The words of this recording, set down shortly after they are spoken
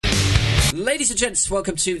Ladies and gents,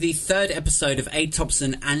 welcome to the third episode of Aid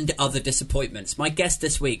Thompson and Other Disappointments. My guest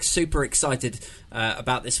this week, super excited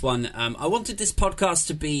about this one. I wanted this podcast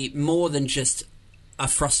to be more than just a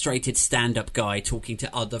frustrated stand-up guy talking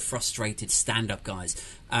to other frustrated stand-up guys.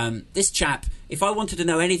 This chap, if I wanted to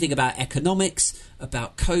know anything about economics,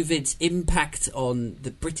 about COVID's impact on the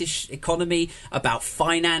British economy, about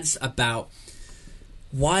finance, about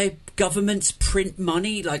why governments print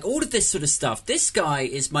money, like all of this sort of stuff, this guy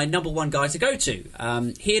is my number one guy to go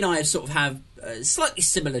to. He and I have sort of have a slightly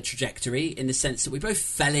similar trajectory in the sense that we both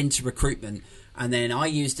fell into recruitment, and then I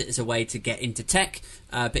used it as a way to get into tech,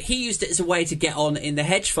 but he used it as a way to get on in the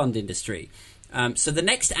hedge fund industry. So the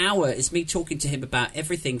next hour is me talking to him about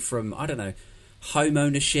everything from, I don't know, home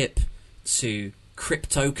ownership to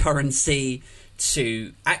cryptocurrency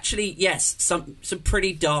to actually, yes, some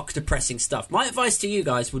pretty dark, depressing stuff. My advice to you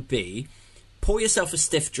guys would be pour yourself a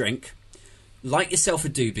stiff drink, light yourself a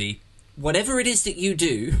doobie, whatever it is that you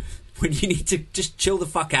do when you need to just chill the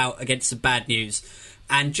fuck out against some bad news,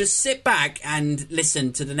 and just sit back and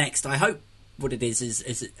listen to the next, I hope what it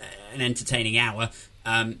is an entertaining hour.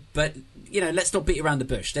 But, you know, let's not beat around the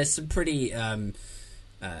bush. There's some pretty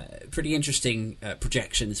interesting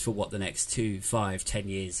projections for what the next 2, 5, 10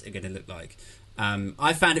 years are going to look like.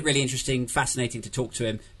 I found it really interesting, fascinating to talk to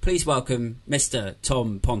him. Please welcome Mr.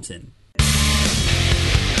 Tom Pontin.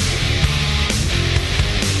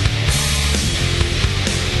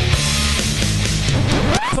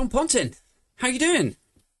 Tom Pontin, how are you doing?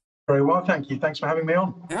 Very well, thank you. Thanks for having me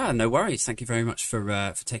on. Yeah, no worries. Thank you very much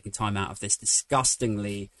for taking time out of this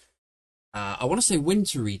disgustingly, I want to say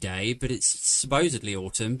wintry day, but it's supposedly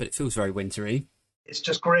autumn, but it feels very wintry. It's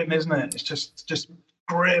just grim, isn't it? It's just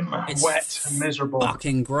grim, it's wet and miserable.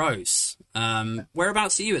 Fucking gross.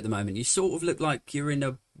 Whereabouts are you at the moment? You sort of look like you're in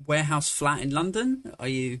a warehouse flat in London. Are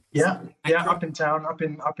you? Yeah, up in town, up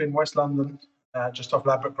in West London, just off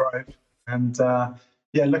Ladbroke Grove, and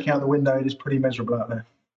looking out the window, it is pretty miserable out there.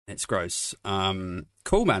 It's gross.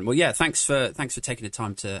 Cool, man. Well, yeah, thanks for taking the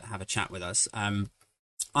time to have a chat with us.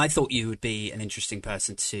 I thought you would be an interesting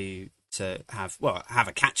person to have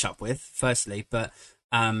a catch up with, firstly, but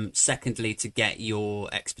secondly, to get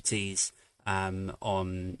your expertise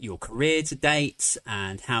on your career to date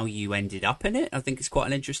and how you ended up in it. I think it's quite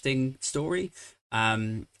an interesting story.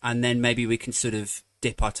 And then maybe we can sort of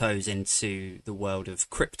dip our toes into the world of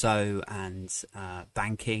crypto and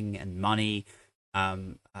banking and money a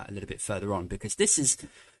little bit further on, because this is,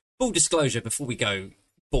 full disclosure before we go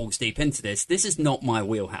balls deep into this is not my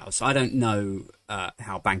wheelhouse. I don't know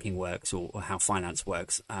how banking works or how finance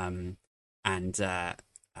works.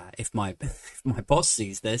 If my boss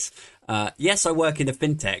sees this, yes, I work in a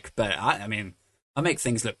fintech, but I mean, I make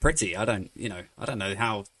things look pretty. I don't know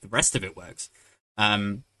how the rest of it works.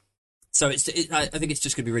 So I think it's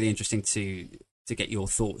just going to be really interesting to get your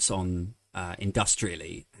thoughts on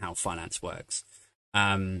industrially how finance works.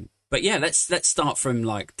 But yeah, let's start from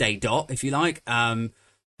like day dot, if you like.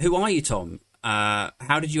 Who are you, Tom?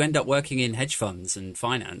 How did you end up working in hedge funds and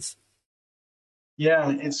finance?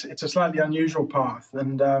 Yeah, it's a slightly unusual path,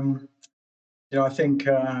 and I think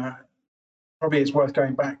probably it's worth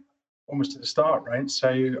going back almost to the start, right?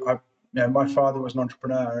 So my father was an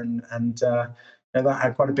entrepreneur, and that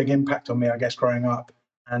had quite a big impact on me, I guess, growing up.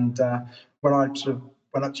 And when I sort of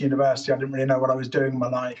went up to university, I didn't really know what I was doing in my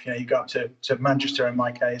life. You go up to Manchester in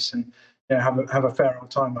my case, and have a fair old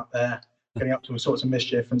time up there, getting up to all sorts of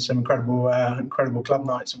mischief and some incredible club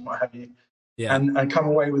nights and what have you. Yeah. And come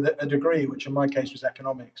away with a degree, which in my case was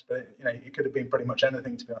economics, but it could have been pretty much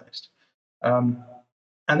anything, to be honest. And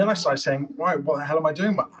then I started saying, right, what the hell am I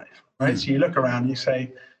doing with my life? Right. So you look around and you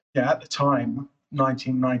say, at the time,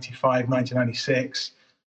 1995, 1996,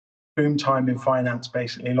 boom time in finance,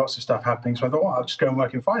 basically, lots of stuff happening. So I thought, I'll just go and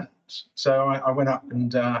work in finance. So I went up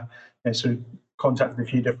and sort of contacted a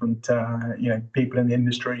few different people in the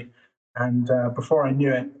industry. And before I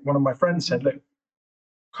knew it, one of my friends said, look,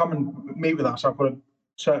 come and meet with us. I've got a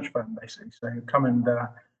search firm, basically. So come and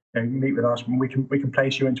meet with us, and we can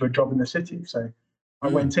place you into a job in the city. So I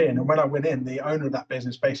went in, and when I went in, the owner of that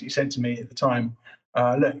business basically said to me at the time,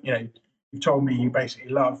 look, you've told me you basically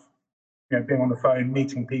love being on the phone,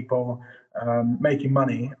 meeting people, making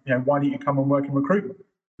money. Why don't you come and work in recruitment?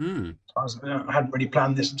 So I hadn't really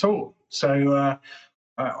planned this at all. So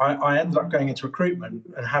I ended up going into recruitment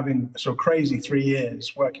and having a sort of crazy 3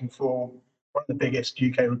 years working for one of the biggest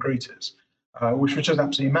UK recruiters, which was just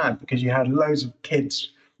absolutely mad, because you had loads of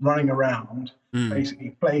kids running around, basically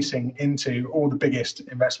placing into all the biggest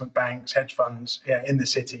investment banks, hedge funds in the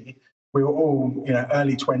city. We were all,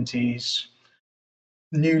 early 20s,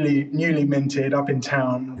 newly minted, up in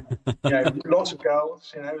town. Lots of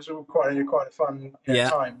girls. It was all quite a fun Yeah.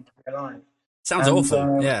 time in my life. Sounds And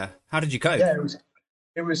awful. Yeah. How did you cope? yeah,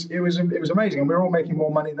 it was amazing, and we were all making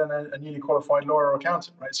more money than a newly qualified lawyer or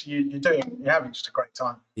accountant, right? So you're having just a great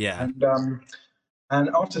time. Yeah. And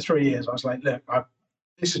after 3 years, I was like, look,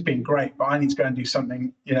 this has been great, but I need to go and do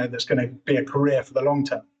something that's going to be a career for the long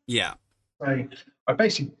term. Yeah. So I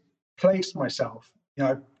basically placed myself.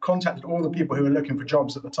 I contacted all the people who were looking for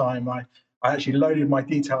jobs at the time. I actually loaded my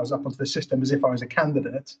details up onto the system as if I was a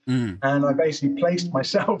candidate, and I basically placed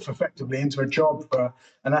myself effectively into a job for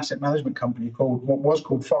an asset management company called what was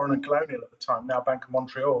called Foreign and Colonial at the time, now Bank of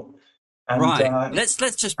Montreal. And, Right. Let's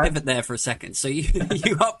just pivot there for a second. So you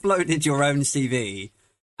you uploaded your own CV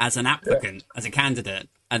as an applicant, as a candidate,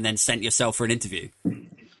 and then sent yourself for an interview.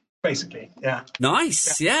 Basically, yeah.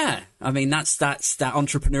 Nice. Yeah. I mean, that's that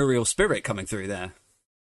entrepreneurial spirit coming through there.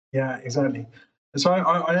 Yeah, exactly. And so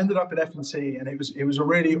I ended up at F&C, and it was a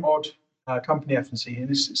really odd company, F&C, and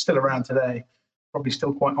it's still around today. Probably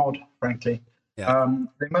still quite odd, frankly. Yeah.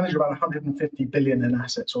 They manage about 150 billion in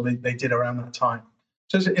assets, or they did around that time.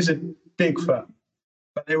 So it's a big firm,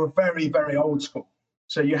 but they were very, very old school.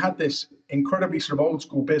 So you had this incredibly sort of old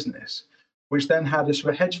school business, which then had a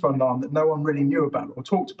sort of hedge fund arm that no one really knew about or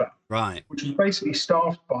talked about, Right. which was basically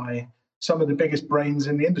staffed by some of the biggest brains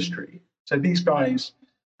in the industry. So these guys,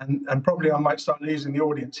 and probably I might start losing the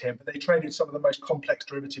audience here, but they traded some of the most complex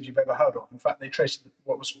derivatives you've ever heard of. In fact, they traded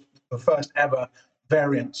what was the first ever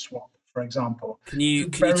variance swap, for example. Can you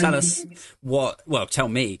tell us what? Well, tell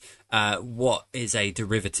me what is a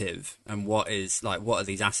derivative, and what are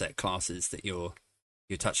these asset classes that you're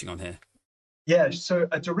touching on here? Yeah, so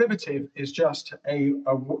a derivative is just a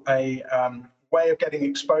way of getting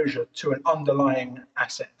exposure to an underlying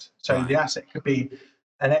asset. So Right. the asset could be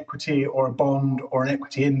an equity or a bond or an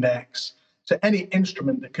equity index. So any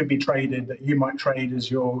instrument that could be traded that you might trade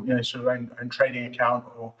as your sort of own trading account,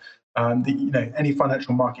 or any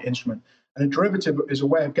financial market instrument. And a derivative is a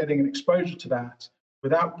way of getting an exposure to that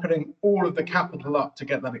without putting all of the capital up to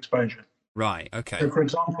get that exposure. Right. Okay. So, for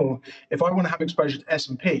example, if I want to have exposure to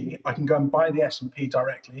S&P, I can go and buy the S&P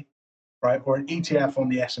directly, right, or an ETF on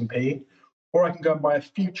the S&P, or I can go and buy a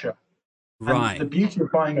future. Right. And the beauty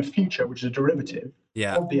of buying a future, which is a derivative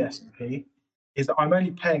of the S&P, is that I'm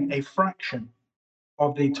only paying a fraction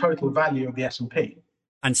of the total value of the S&P.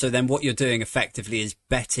 And so then what you're doing effectively is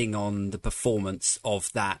betting on the performance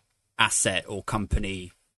of that asset or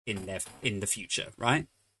company in the future, right?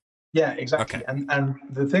 Yeah, exactly. Okay. And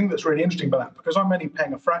the thing that's really interesting about that, because I'm only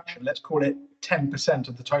paying a fraction, let's call it 10%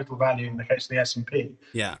 of the total value in the case of the S&P.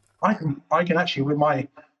 Yeah. I can actually, with my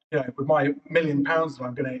 £1 million that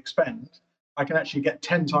I'm going to expend, I can actually get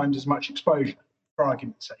 10 times as much exposure, for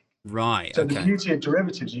argument's sake. Right. So Okay. the beauty of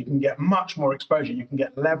derivatives, you can get much more exposure, you can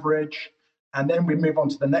get leverage, and then we move on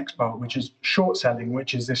to the next part, which is short selling,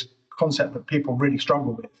 which is this concept that people really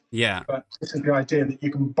struggle with. Yeah. But this is the idea that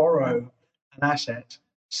you can borrow an asset,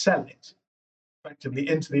 sell it effectively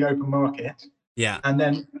into the open market, Yeah. and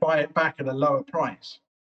then buy it back at a lower price,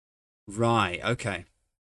 Right. Okay.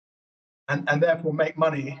 and therefore make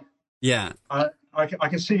money. Yeah. I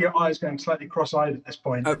can see your eyes going slightly cross-eyed at this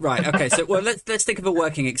point. Oh, right. Okay. So, well, let's think of a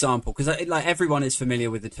working example, because like everyone is familiar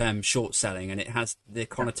with the term short selling, and it has the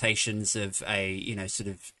connotations of a sort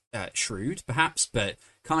of shrewd, perhaps, but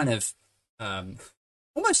kind of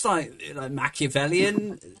almost like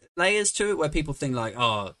Machiavellian layers to it, where people think like,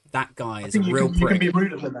 oh, that guy is a real prick. You can be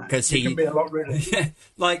ruder than that. Because he can be a lot ruder. Yeah,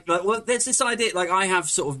 well, there's this idea. Like, I have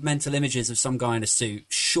sort of mental images of some guy in a suit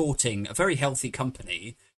shorting a very healthy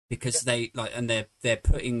company because they're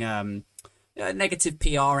putting negative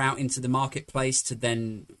PR out into the marketplace to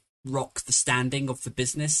then rock the standing of the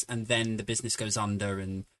business, and then the business goes under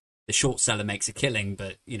and the short seller makes a killing,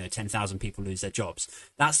 but 10,000 people lose their jobs.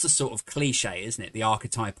 That's the sort of cliche, isn't it? The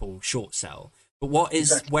archetypal short sell. But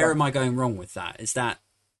where am I going wrong with that? Is that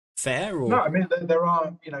fair? Or? No, I mean there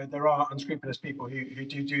are unscrupulous people who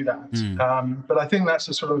do that, but I think that's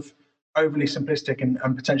a sort of overly simplistic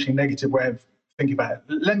and potentially negative way of thinking about it.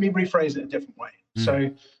 Let me rephrase it a different way.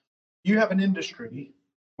 So you have an industry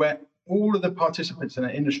where all of the participants in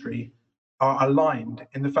that industry are aligned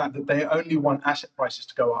in the fact that they only want asset prices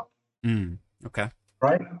to go up. Okay.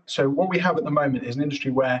 Right. So what we have at the moment is an industry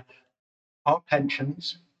where our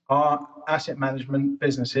pensions, our asset management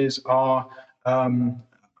businesses, our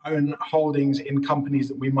own holdings in companies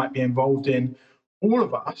that we might be involved in, all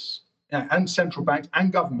of us, and central banks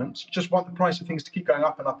and governments just want the price of things to keep going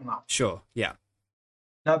up and up and up. Sure. Yeah.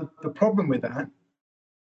 Now, the problem with that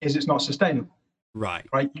is it's not sustainable. Right.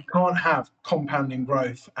 You can't have compounding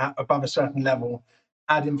growth at above a certain level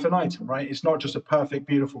ad infinitum, right? It's not just a perfect,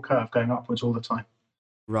 beautiful curve going upwards all the time.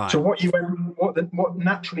 Right. So what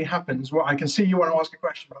naturally happens? What I can see you want to ask a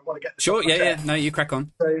question, but I want to get this. Sure. Yeah. No, you crack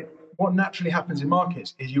on. So what naturally happens in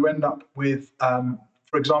markets is you end up with,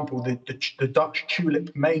 for example, the Dutch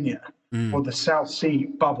tulip mania or the South Sea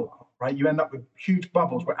bubble, right? You end up with huge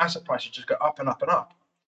bubbles where asset prices just go up and up and up.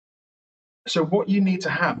 So what you need to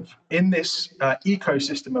have in this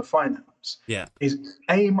ecosystem of finance is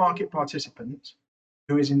a market participant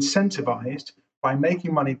who is incentivized by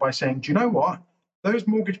making money by saying, do you know what? Those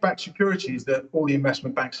mortgage-backed securities that all the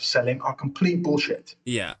investment banks are selling are complete bullshit.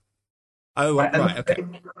 Yeah. Oh, right. Okay.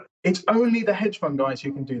 It's only the hedge fund guys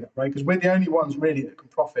who can do that, right? Because we're the only ones really that can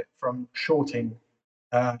profit from shorting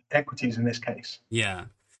equities in this case. Yeah.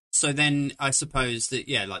 So then I suppose that,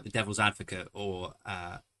 like the devil's advocate or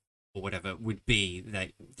whatever would be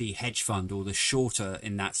that the hedge fund or the shorter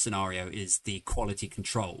in that scenario is the quality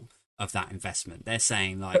control of that investment. They're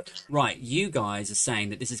saying like, right, you guys are saying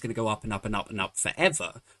that this is going to go up and up and up and up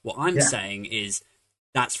forever. What I'm saying is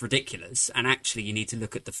that's ridiculous. And actually you need to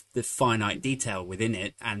look at the finite detail within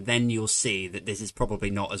it. And then you'll see that this is probably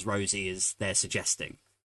not as rosy as they're suggesting.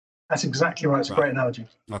 That's exactly right. It's a great analogy.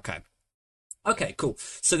 Okay, cool.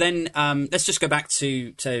 So then let's just go back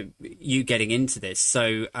to you getting into this.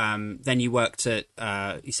 So then you worked at,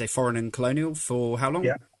 you say Foreign and Colonial for how long?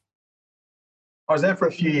 Yeah. I was there for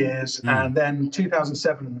a few years, and then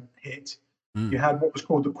 2007 hit. You had what was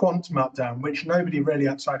called the quant meltdown, which nobody really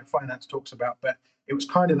outside of finance talks about, but it was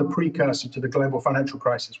kind of the precursor to the global financial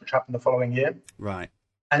crisis, which happened the following year. Right.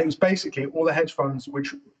 And it was basically all the hedge funds,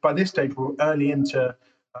 which by this stage were early into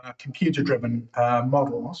computer-driven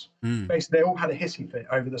models. Basically, they all had a hissy fit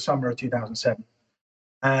over the summer of 2007.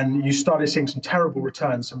 And you started seeing some terrible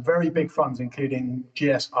returns. Some very big funds, including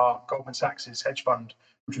GSR, Goldman Sachs's hedge fund,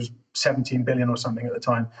 which was 17 billion or something at the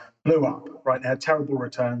time, blew up, right? They had terrible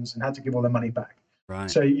returns and had to give all their money back. Right.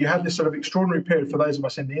 So you had this sort of extraordinary period for those of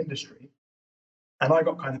us in the industry. And I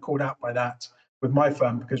got kind of called out by that with my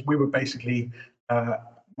firm because we were basically,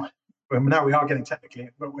 now we are getting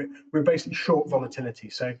technically, but we're basically short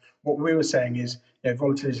volatility. So what we were saying is,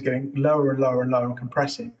 volatility is getting lower and lower and lower and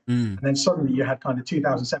compressing. And then suddenly you had kind of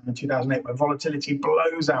 2007 and 2008 where volatility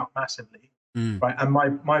blows out massively. Right, and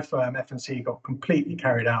my firm F&C got completely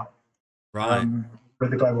carried out, with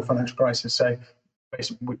the global financial crisis. So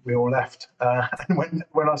basically, we all left and went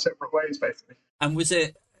our separate ways, basically. And was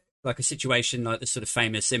it like a situation like the sort of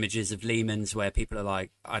famous images of Lehman's where people are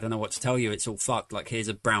like, I don't know what to tell you, it's all fucked. Like, here's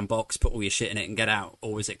a brown box, put all your shit in it and get out.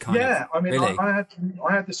 Or was it kind of? Yeah, I mean, really? I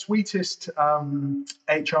had the sweetest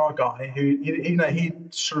HR guy who he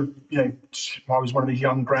sort of I was one of these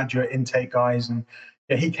young graduate intake guys and.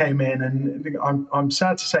 Yeah, he came in, and I'm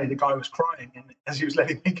sad to say the guy was crying as he was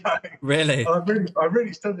letting me go. Really? I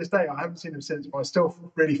really, still to this day, I haven't seen him since, but I still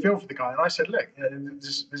really feel for the guy. And I said, look,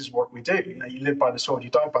 this is what we do. You live by the sword, you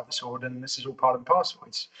die by the sword, and this is all part and parcel.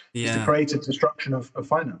 It's the creative destruction of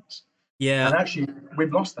finance. Yeah. And actually,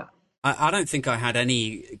 we've lost that. I don't think I had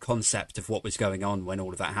any concept of what was going on when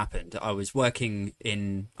all of that happened. I was working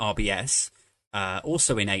in RBS,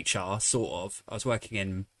 also in HR, sort of. I was working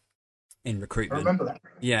in recruitment. I remember that.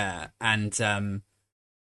 Yeah, and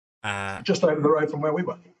just over the road from where we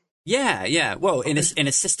were. Yeah. Well, in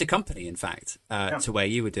a sister company, in fact, to where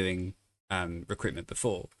you were doing recruitment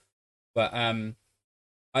before. But I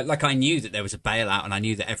knew that there was a bailout, and I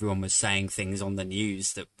knew that everyone was saying things on the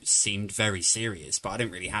news that seemed very serious. But I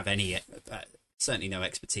didn't really have any, certainly no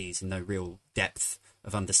expertise and no real depth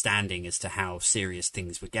of understanding as to how serious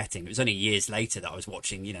things were getting. It was only years later that I was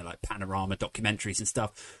watching, like Panorama documentaries and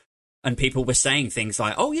stuff. And people were saying things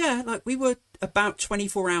like, oh, yeah, like we were about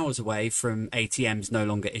 24 hours away from ATMs no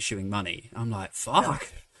longer issuing money. I'm like,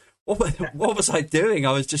 fuck, what was I doing?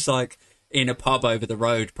 I was just like in a pub over the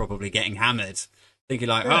road, probably getting hammered, thinking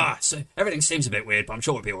like, so everything seems a bit weird, but I'm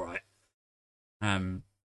sure it'll be all right.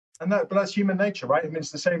 But that's human nature, right? I mean, it's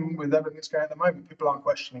the same with everything that's going on at the moment. People aren't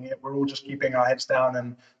questioning it. We're all just keeping our heads down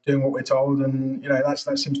and doing what we're told. And,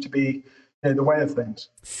 that seems to be the way of things.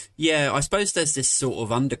 Yeah, I suppose there's this sort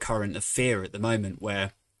of undercurrent of fear at the moment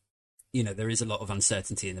where, there is a lot of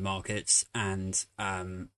uncertainty in the markets, and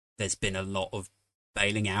there's been a lot of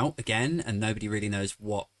bailing out again, and nobody really knows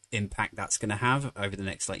what impact that's going to have over the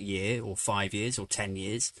next year or 5 years or 10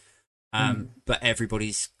 years. But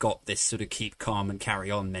everybody's got this sort of keep calm and carry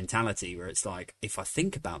on mentality where it's like, if I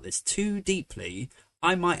think about this too deeply,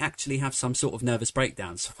 I might actually have some sort of nervous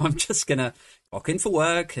breakdown. So I'm just going to clock in for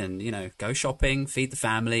work and, go shopping, feed the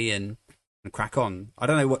family and and crack on. I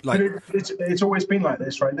don't know what, But like, it's always been like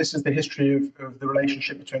this, right? This is the history of the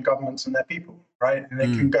relationship between governments and their people, right? And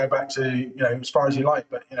it can go back to, as far as you like,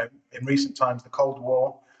 but, in recent times, the Cold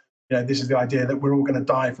War, this is the idea that we're all going to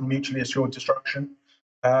die from mutually assured destruction.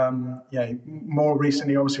 More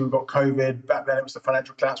recently, obviously, we've got COVID. Back then, it was the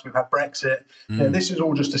financial collapse. We've had Brexit. This is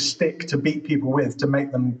all just a stick to beat people with, to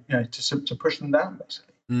make them, to push them down,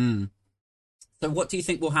 basically. So what do you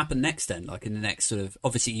think will happen next then? Like in the next sort of,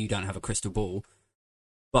 obviously you don't have a crystal ball,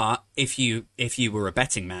 but if you were a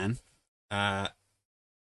betting man, how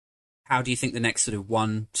do you think the next sort of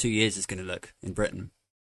 1-2 years is going to look in Britain?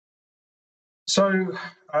 So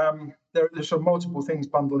there's sort of multiple things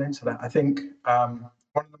bundled into that. I think one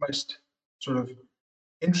of the most sort of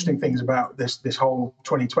interesting things about this whole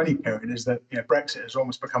 2020 period is that Brexit has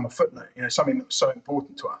almost become a footnote. Something that was so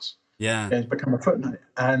important to us. Yeah, It's become a footnote.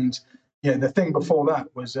 And the thing before that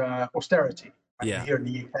was austerity, right, yeah. here in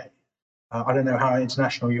the UK. I don't know how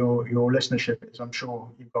international your listenership is. I'm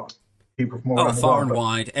sure you've got people from all Oh, around the far world. and But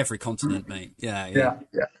wide, every continent, mate. Yeah.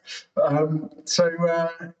 yeah. But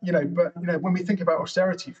when we think about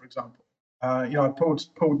austerity, for example, I pulled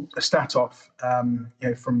a stat off,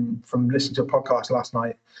 from listening to a podcast last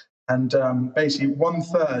night, and basically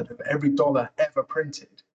 1/3 of every dollar ever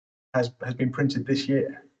printed has been printed this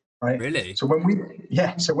year, right? Really? So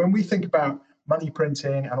when we think about money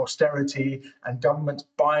printing and austerity and governments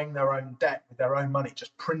buying their own debt with their own money,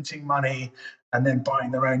 just printing money and then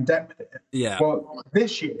buying their own debt with it. Yeah. Well,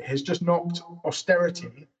 this year has just knocked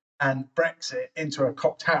austerity and Brexit into a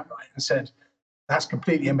cocked hat, right, and said that's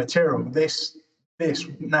completely immaterial. This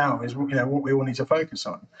now is what we all need to focus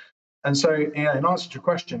on. And so, in answer to your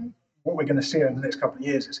question, what we're going to see over the next couple of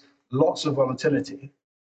years is lots of volatility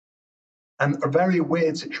and a very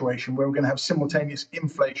weird situation where we're going to have simultaneous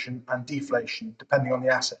inflation and deflation depending on the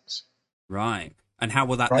assets. Right. And how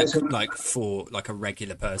will that Right, look so, like for like a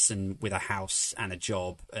regular person with a house and a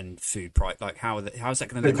job and food price? Like how is that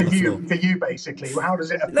going to look on the floor? For you, basically, how does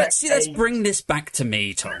it affect? Let's bring this back to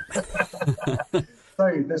me, Tom.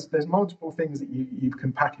 So there's multiple things that you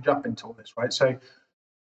can package up into all this, right? So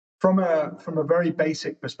from a very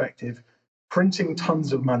basic perspective, printing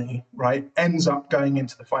tons of money, right, ends up going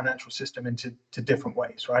into the financial system into different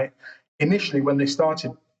ways, right? Initially, when they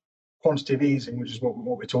started quantitative easing, which is what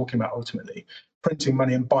we're talking about ultimately, printing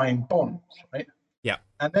money and buying bonds, right? Yeah.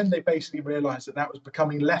 And then they basically realized that was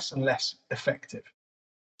becoming less and less effective.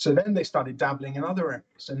 So then they started dabbling in other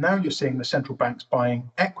areas. And now you're seeing the central banks buying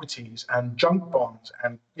equities and junk bonds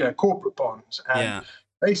and corporate bonds and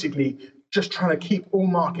basically just trying to keep all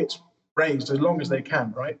markets raised as long as they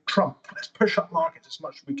can, right? Trump, let's push up markets as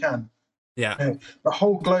much as we can. Yeah. The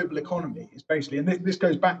whole global economy is basically, and this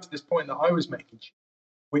goes back to this point that I was making,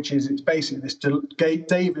 which is it's basically this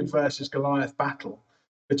David versus Goliath battle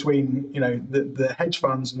between the hedge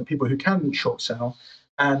funds and the people who can short sell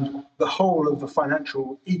and the whole of the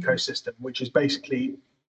financial ecosystem, which is basically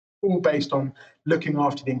all based on looking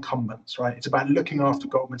after the incumbents, right? It's about looking after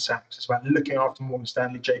Goldman Sachs. It's about looking after Morgan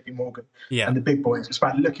Stanley, JP Morgan, and the big boys. It's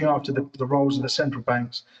about looking after the roles of the central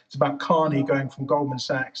banks. It's about Carney going from Goldman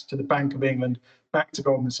Sachs to the Bank of England, back to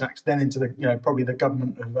Goldman Sachs, then into the probably the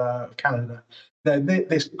government of Canada.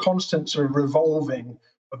 This constant sort of revolving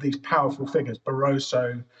of these powerful figures,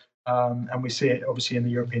 Barroso, and we see it obviously in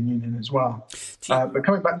the European Union as well. But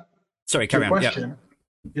coming back to your question,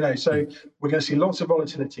 so we're going to see lots of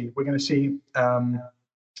volatility. We're going to see,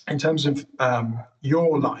 in terms of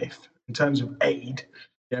your life, in terms of aid,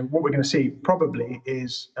 what we're going to see probably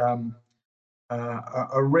is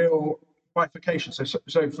a real bifurcation.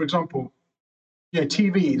 So for example,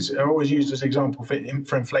 TVs are always used as an example for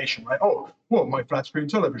inflation, right? Oh, well, my flat screen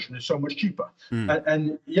television is so much cheaper.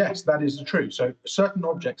 And yes, that is true. So certain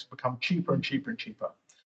objects become cheaper and cheaper and cheaper.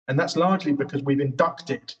 And that's largely because we've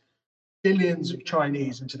inducted billions of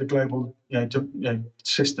Chinese into the global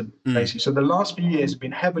system, basically. So the last few years have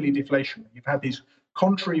been heavily deflationary. You've had these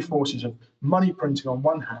contrary forces of money printing on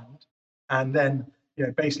one hand, and then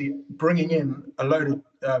basically bringing in a load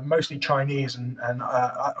of mostly Chinese and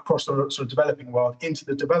across the sort of developing world into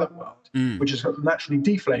the developed world, which is naturally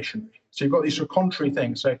deflationary. So you've got these sort of contrary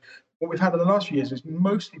things. So what we've had in the last few years is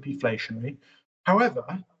mostly deflationary. However,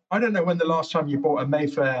 I don't know when the last time you bought a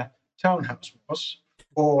Mayfair townhouse was,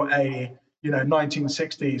 or a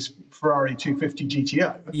 1960s Ferrari 250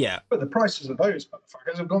 GTO. Yeah. But the prices of those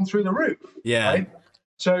motherfuckers have gone through the roof. Yeah. Right.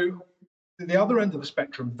 So the other end of the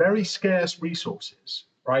spectrum, very scarce resources,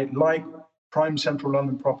 right, like prime central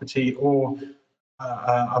London property or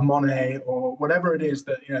a Monet or whatever it is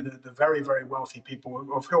that the very, very wealthy people,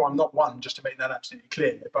 of who I'm not one, just to make that absolutely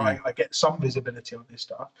clear, but I get some visibility on this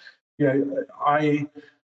stuff.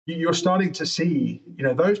 you're starting to see,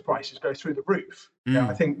 those prices go through the roof.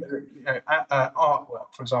 I think,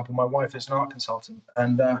 artwork, for example, my wife is an art consultant,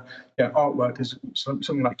 and artwork is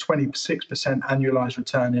something like 26% annualized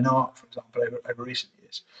return in art, for example, over recent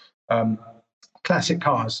years. Classic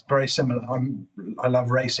cars, very similar. I love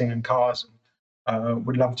racing and cars, and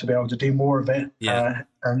would love to be able to do more of it. Yeah.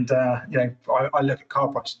 I look at car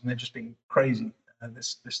prices and they've just been crazy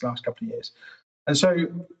this last couple of years. And so,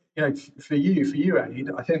 for you, Aid,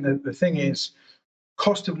 I think that the thing is,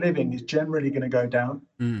 cost of living is generally going to go down.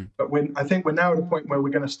 But I think we're now at a point where we're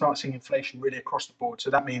going to start seeing inflation really across the board. So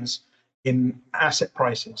that means in asset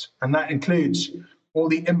prices, and that includes all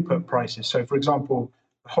the input prices. So, for example,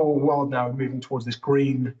 the whole world now is moving towards this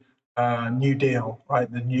green New Deal,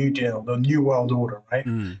 right? The New Deal, the New World Order, right?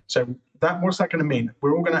 So what's that going to mean?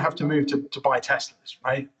 We're all going to have to move to buy Teslas,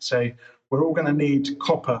 right? So we're all going to need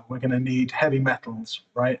copper. We're going to need heavy metals,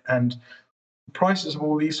 right? And the prices of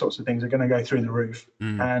all these sorts of things are going to go through the roof,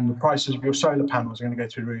 and the prices of your solar panels are going to go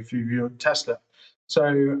through the roof, your Tesla.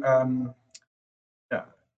 So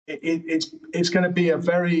it's going to be a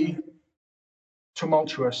very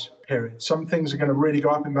tumultuous period. Some things are going to really go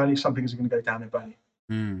up in value. Some things are going to go down in value.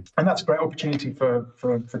 And that's a great opportunity for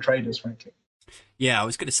traders, frankly. Yeah, I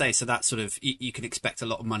was going to say, so that sort of, you can expect a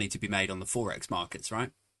lot of money to be made on the Forex markets,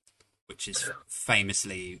 right? Which is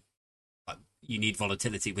famously, you need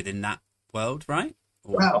volatility within that world, right?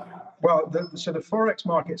 So the Forex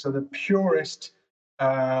markets are the purest,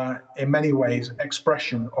 in many ways,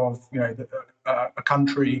 expression of, a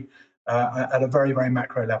country at a very, very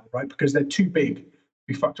macro level, right? Because they're too big to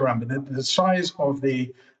be fucked around. But the size of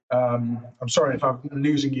the I'm sorry if I'm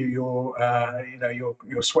losing you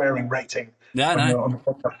your swearing rating. No,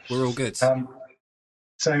 we're all good.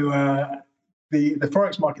 The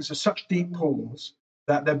Forex markets are such deep pools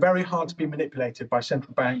that they're very hard to be manipulated by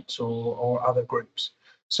central banks or other groups.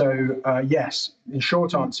 So yes, in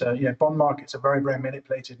short answer, bond markets are very, very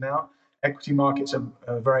manipulated now. Equity markets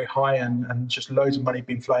are very high and just loads of money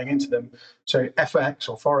being flowing into them. So FX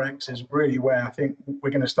or Forex is really where I think we're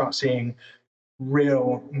going to start seeing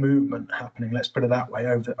real movement happening, let's put it that way,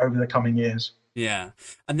 over the coming years. Yeah.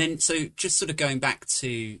 And then, so just sort of going back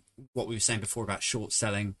to what we were saying before about short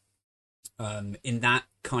selling, in that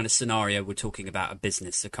kind of scenario, we're talking about a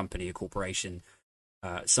business, a company, a corporation,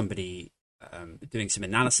 somebody doing some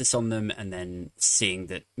analysis on them and then seeing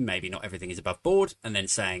that maybe not everything is above board and then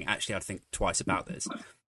saying, actually, I'd think twice about this.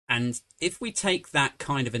 And if we take that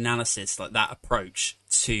kind of analysis, like that approach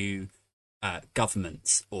to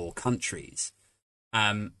governments or countries,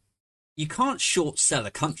 you can't short sell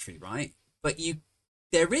a country, right? But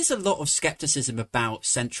there is a lot of skepticism about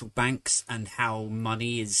central banks and how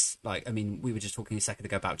money is, like, I mean, we were just talking a second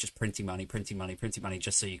ago about just printing money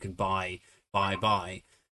just so you can buy.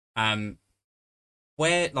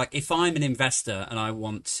 Where, like, if I'm an investor and I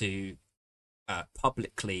want to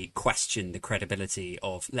publicly question the credibility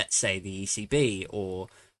of, let's say, the ECB or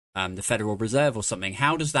the Federal Reserve or something,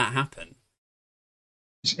 how does that happen?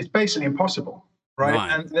 It's basically impossible.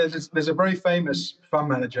 Right. And there's a very famous fund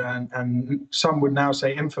manager, and some would now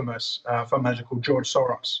say infamous fund manager called George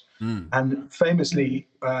Soros. And famously,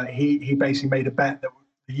 he basically made a bet that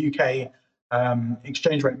the UK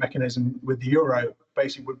exchange rate mechanism with the euro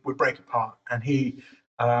basically would break apart, and he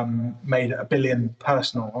made $1 billion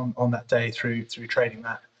personal on that day through trading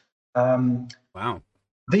that. Wow.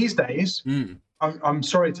 These days, I'm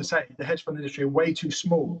sorry to say, the hedge fund industry are way too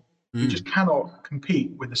small. You just cannot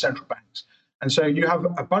compete with the central banks. And so you have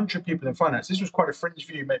a bunch of people in finance. This was quite a fringe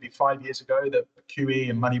view maybe 5 years ago, that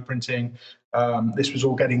QE and money printing, this was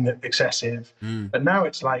all getting excessive. But now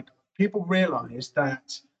it's like people realize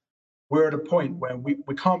that we're at a point where we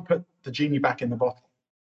can't put the genie back in the bottle.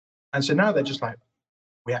 And so now they're just like,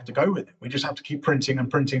 we have to go with it. We just have to keep printing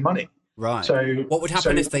and printing money. Right. So what would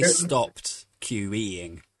happen if they stopped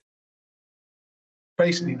QEing?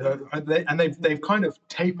 Basically, they've kind of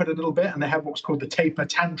tapered a little bit, and they have what's called the taper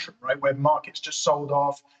tantrum, right, where markets just sold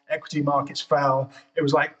off, equity markets fell. It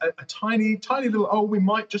was like a tiny little, we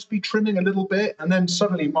might just be trimming a little bit, and then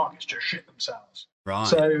suddenly markets just shit themselves. Right.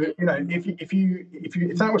 So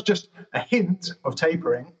if that was just a hint of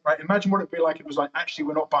tapering, right? Imagine what it'd be like if it was like, actually,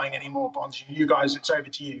 we're not buying any more bonds. You guys, it's over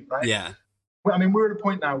to you, right? Yeah. Well, I mean, we're at a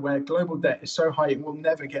point now where global debt is so high it will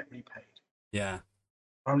never get repaid. Yeah.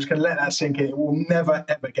 I'm just going to let that sink in. It will never,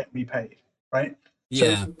 ever get repaid, right?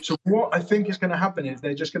 Yeah. So what I think is going to happen is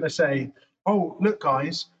they're just going to say, oh, look,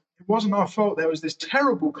 guys, it wasn't our fault. There was this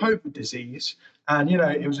terrible COVID disease, and,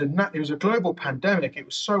 it was a global pandemic. It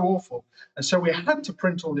was so awful. And so we had to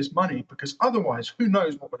print all this money because otherwise, who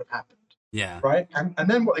knows what would have happened, Yeah. right? And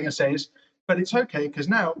then what they're going to say is, but it's okay because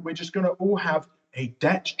now we're just going to all have a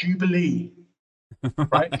debt jubilee,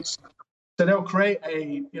 right? So they'll create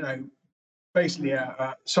a, basically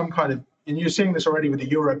some kind of, and you're seeing this already with the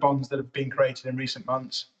euro bonds that have been created in recent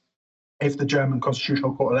months, if the German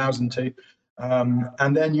Constitutional Court allows them to.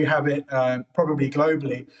 And then you have it probably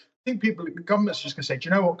globally. I think the government's just going to say, do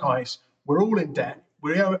you know what, guys? We're all in debt.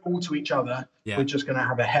 We owe it all to each other. Yeah. We're just going to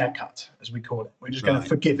have a haircut, as we call it. We're just going Right. to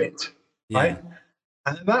forgive it, Yeah. right?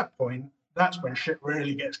 And at that point, that's when shit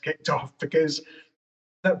really gets kicked off, because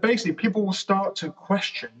that basically people will start to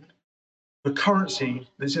question the currency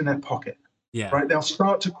that's in their pocket. Yeah. Right? They'll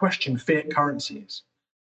start to question fiat currencies.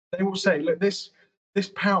 They will say, look, this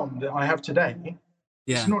pound that I have today,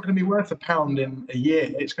 it's not going to be worth a pound in a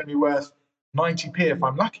year. It's going to be worth 90p if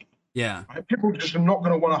I'm lucky. Yeah. Right? People just are not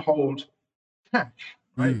going to want to hold cash.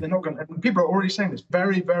 Right? They're not going to, and people are already saying this.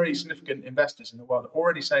 Very, very significant investors in the world are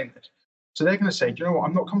already saying this. So they're going to say, do you know what?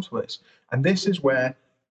 I'm not comfortable with this. And this is where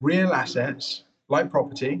real assets like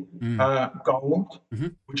property, gold,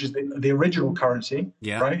 which is the original currency,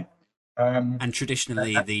 right? And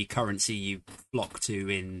traditionally the currency you flock to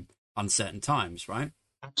in uncertain times, right?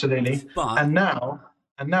 Absolutely. But and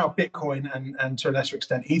now Bitcoin and to a lesser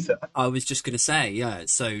extent Ether. I was just going to say, yeah.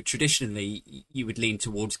 So traditionally you would lean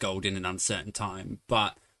towards gold in an uncertain time,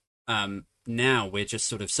 but now we're just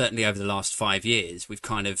sort of, certainly over the last 5 years, we've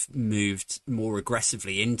kind of moved more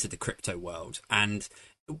aggressively into the crypto world. And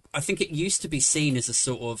I think it used to be seen as a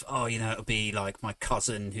sort of, it'll be like my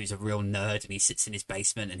cousin who's a real nerd and he sits in his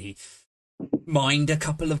basement and he mined a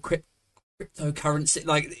couple of cryptocurrency.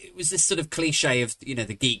 Like, it was this sort of cliche of,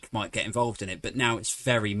 the geek might get involved in it, but now it's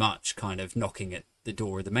very much kind of knocking at the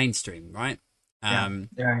door of the mainstream, right? Yeah,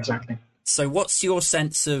 exactly. So what's your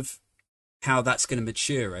sense of how that's going to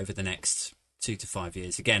mature over the next 2 to 5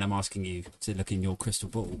 years? Again, I'm asking you to look in your crystal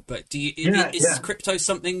ball, but is crypto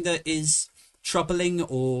something that is troubling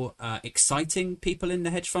or exciting people in the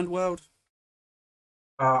hedge fund world?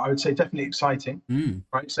 I would say definitely exciting,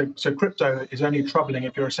 right? So crypto is only troubling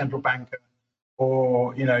if you're a central banker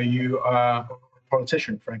or you are a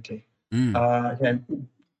politician, frankly.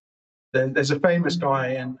 There's a famous guy,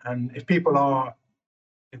 and if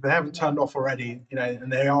they haven't turned off already,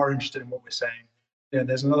 and they are interested in what we're saying,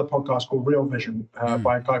 there's another podcast called Real Vision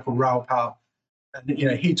by a guy called Raoul Pal. And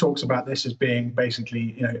he talks about this as being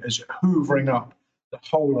basically as hoovering up the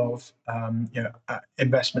whole of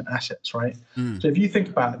investment assets, right? So if you think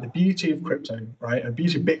about it, the beauty of crypto, right, and the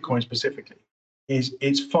beauty of Bitcoin specifically, is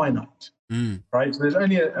it's finite, right? So there's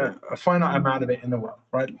only a finite amount of it in the world,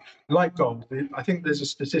 right? Like gold, I think there's a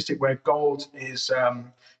statistic where gold is,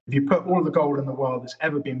 if you put all the gold in the world that's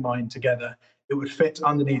ever been mined together, it would fit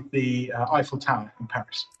underneath the Eiffel Tower in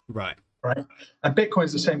Paris. Right. Right, and Bitcoin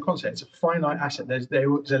is the same concept. It's a finite asset. There's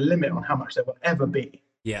a limit on how much there will ever be.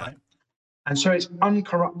 Yeah, right? And so it's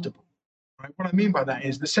uncorruptible. Right. What I mean by that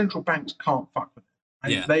is the central banks can't fuck with it.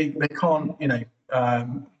 Right? Yeah. They can't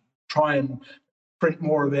try and print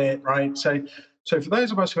more of it. Right. So for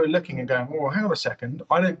those of us who are looking and going, oh, hang on a second,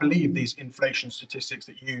 I don't believe these inflation statistics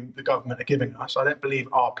that the government are giving us. I don't believe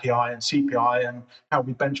RPI and CPI and how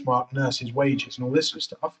we benchmark nurses' wages and all this sort of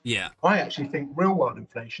stuff. Yeah. I actually think real world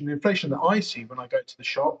inflation, the inflation that I see when I go to the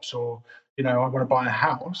shops or, I want to buy a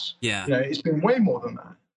house, it's been way more than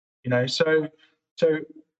that. So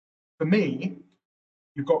for me,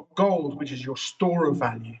 you've got gold, which is your store of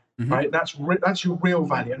value, right? That's your real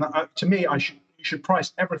value. And to me, you should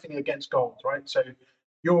price everything against gold, right? So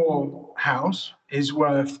your house is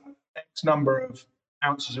worth X number of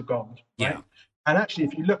ounces of gold, right? Yeah. And actually,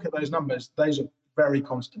 if you look at those numbers, those are very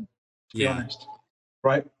constant, to be honest,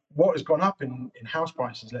 right? What has gone up in house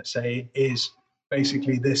prices, let's say, is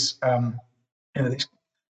basically this, it's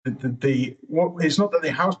not that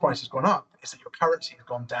the house price has gone up, it's that your currency has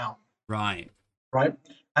gone down. Right. Right.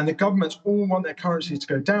 And the governments all want their currencies to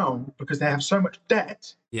go down because they have so much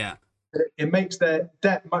debt. Yeah. It makes their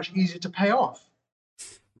debt much easier to pay off.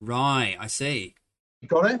 Right, I see. You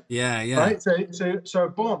got it? Yeah. Right. So a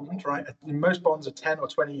bond, right? Most bonds are 10 or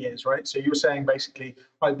 20 years, right? So you're saying basically,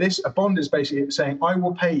 a bond is basically saying, I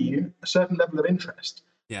will pay you a certain level of interest,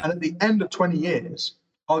 and at the end of 20 years,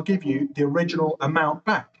 I'll give you the original amount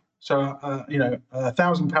back. So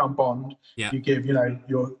 £1,000 bond, you give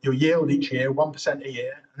your yield each year 1% a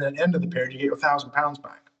year, and then at the end of the period, you get your £1,000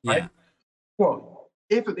 back, right? Well,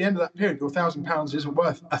 if at the end of that period your £1,000 isn't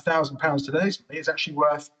worth £1,000 today, it's actually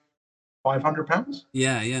worth £500.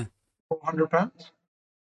 Yeah. £400,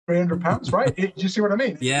 £300, right? Do you see what I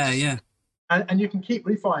mean? Yeah. And you can keep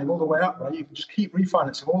refining all the way up, right? You can just keep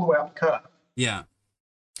refinancing all the way up the curve. Yeah.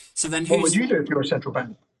 So then, what would you do if you're a central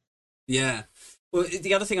bank? Yeah. Well,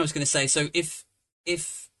 the other thing I was going to say, so if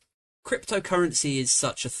cryptocurrency is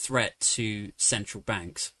such a threat to central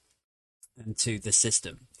banks and to the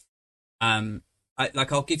system.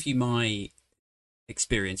 I'll give you my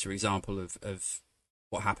experience or example of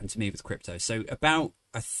what happened to me with crypto. So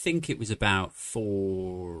I think it was about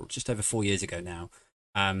just over 4 years ago now.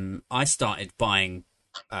 I started buying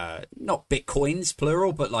not bitcoins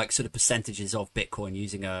plural, but like sort of percentages of Bitcoin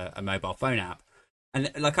using a mobile phone app. And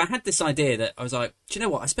like I had this idea that I was like, do you know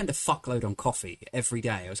what? I spend a fuckload on coffee every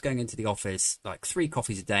day. I was going into the office like 3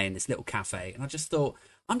 coffees a day in this little cafe, and I just thought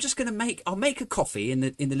I'll make a coffee in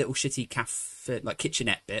the little shitty cafe like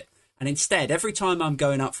kitchenette bit, and instead every time I'm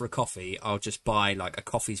going up for a coffee, I'll just buy like a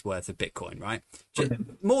coffee's worth of Bitcoin, right? Just,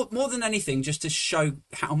 more than anything, just to show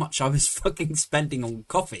how much I was fucking spending on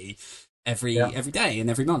coffee every day and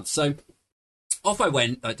every month. So off I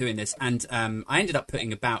went doing this, and I ended up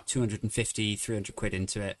putting about 250, 300 quid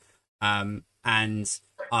into it. And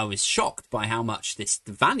I was shocked by how much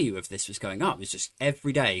the value of this was going up. It was just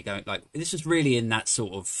every day going, like, this was really in that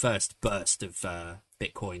sort of first burst of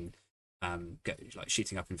Bitcoin like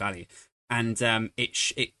shooting up in value. And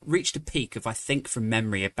it reached a peak of, I think from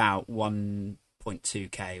memory, about 1.2k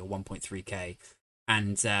or 1.3k.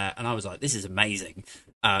 And I was like, this is amazing.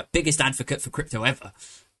 Biggest advocate for crypto ever.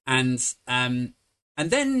 And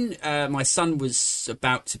then my son was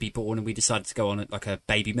about to be born, and we decided to go on like a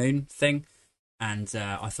baby moon thing. And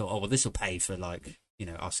I thought, oh well, this will pay for like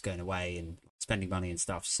us going away and spending money and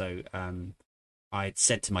stuff. So I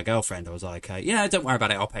said to my girlfriend, I was like, yeah, don't worry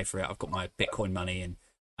about it, I'll pay for it. I've got my Bitcoin money,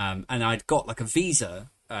 and I'd got like a Visa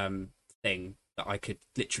thing that I could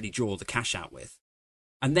literally draw the cash out with.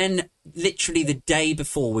 And then literally the day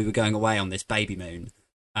before we were going away on this baby moon,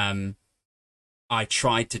 I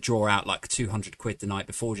tried to draw out like 200 quid the night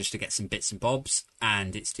before just to get some bits and bobs,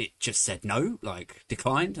 and it just said no, like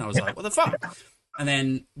declined. And I was like, what the fuck? And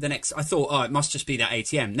then I thought, oh, it must just be that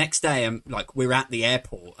ATM. Next day, we're at the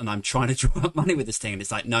airport and I'm trying to draw up money with this thing, and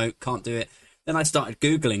it's like, no, can't do it. Then I started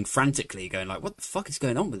Googling frantically, going like, what the fuck is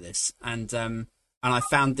going on with this? And I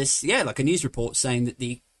found this, like a news report saying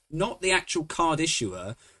that not the actual card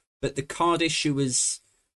issuer, but the card issuer's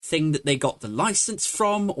thing that they got the license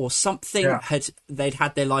from or something they'd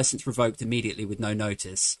had their license revoked immediately with no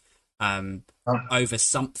notice over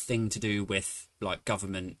something to do with like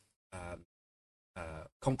government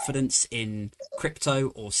confidence in crypto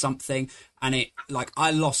or something. And it like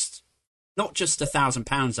I lost not just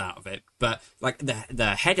 £1,000 out of it, but like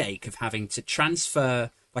the headache of having to transfer.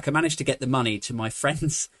 Like I managed to get the money to my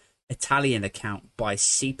friend's Italian account by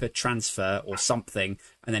SEPA transfer or something,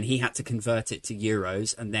 and then he had to convert it to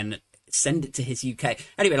euros and then send it to his UK.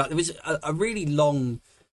 Anyway, like there was a really long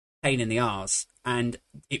pain in the arse, and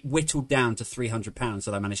it whittled down to £300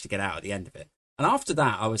 that I managed to get out at the end of it. And after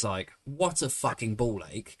that, I was like, what a fucking ball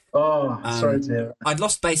ache. Oh, sorry to hear. I'd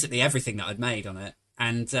lost basically everything that I'd made on it.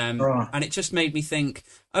 And it just made me think,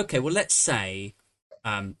 okay, well, let's say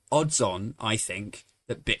odds on, I think,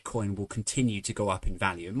 that Bitcoin will continue to go up in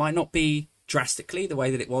value. It might not be drastically the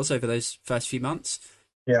way that it was over those first few months.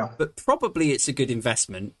 Yeah. But probably it's a good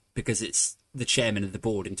investment because it's the chairman of the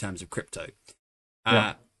board in terms of crypto.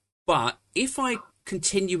 But if I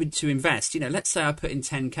continue to invest, let's say I put in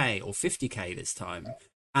 10k or 50k this time,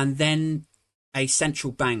 and then a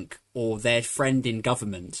central bank or their friend in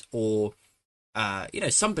government or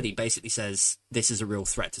somebody basically says this is a real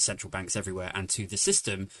threat to central banks everywhere and to the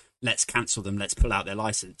system, let's cancel them, let's pull out their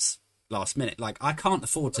license last minute. Like, I can't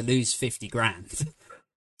afford to lose 50 grand.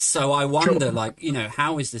 So I wonder,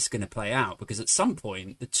 how is this going to play out? Because at some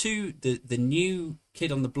point, the new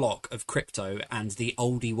kid on the block of crypto and the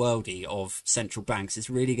oldie worldy of central banks is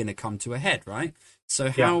really going to come to a head, right? So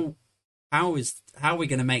how are we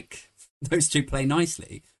going to make those two play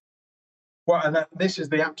nicely? Well, and this is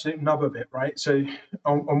the absolute nub of it, right? So,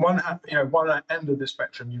 on one end of the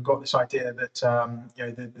spectrum, you've got this idea that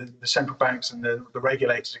the central banks and the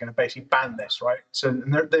regulators are going to basically ban this, right? So,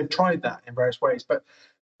 and they've tried that in various ways. But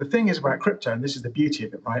the thing is about crypto, and this is the beauty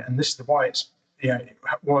of it, right? And this is why it's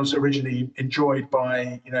was originally enjoyed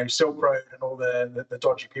by Silk Road and all the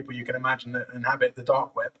dodgy people you can imagine that inhabit the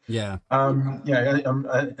dark web. Yeah.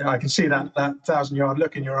 I can see that 1,000-yard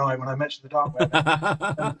look in your eye when I mention the dark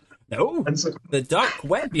web. No, so, the dark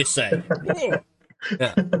web, you say?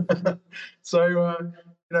 Yeah. So,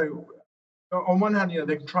 on one hand,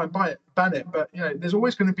 they can try and ban it, but there's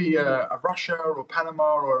always going to be a Russia or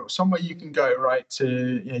Panama or somewhere you can go, right?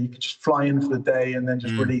 To you can just fly in for the day and then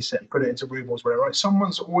just release it and put it into rubles, whatever, right?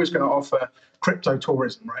 Someone's always going to offer crypto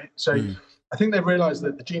tourism, right? So, I think they've realised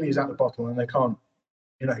that the genie's out the bottle and they can't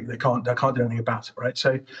do anything about it, right?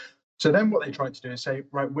 So then what they tried to do is say,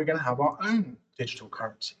 right, we're going to have our own digital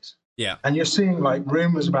currencies. Yeah. And you're seeing like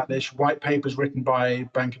rumors about this, white papers written by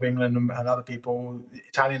Bank of England and other people,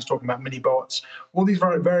 Italians talking about mini bots, all these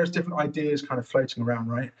various different ideas kind of floating around,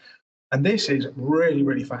 right? And this is really,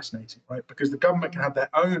 really fascinating, right? Because the government can have their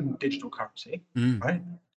own digital currency, right?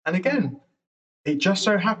 And again, it just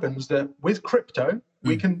so happens that with crypto,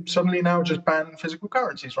 we can suddenly now just ban physical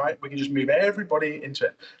currencies, right? We can just move everybody into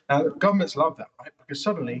it. Now, governments love that, right? Because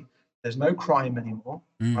suddenly there's no crime anymore.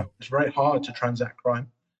 Right? It's very hard to transact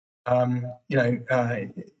crime.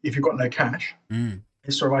 If you've got no cash,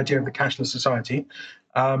 this sort of idea of the cashless society,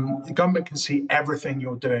 the government can see everything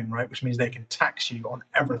you're doing, right? Which means they can tax you on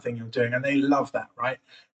everything you're doing, and they love that, right?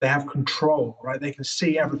 They have control, right? They can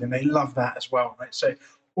see everything. They love that as well, right? So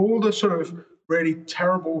all the sort of really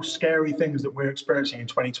terrible, scary things that we're experiencing in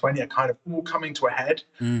 2020 are kind of all coming to a head.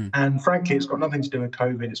 And frankly, it's got nothing to do with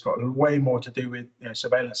COVID. It's got way more to do with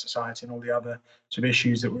surveillance society and all the other sort of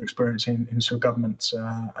issues that we're experiencing in sort of governments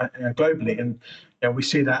globally. And we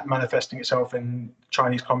see that manifesting itself in the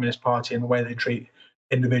Chinese Communist Party and the way they treat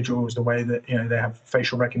individuals, the way that they have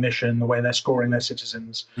facial recognition, the way they're scoring their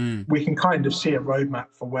citizens. We can kind of see a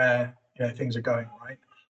roadmap for where things are going, right?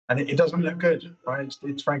 And it doesn't look good, right?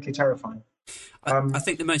 It's frankly terrifying. I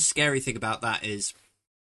think the most scary thing about that is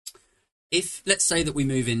if, let's say that we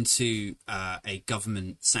move into a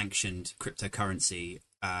government-sanctioned cryptocurrency,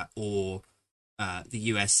 or the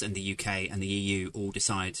US and the UK and the EU all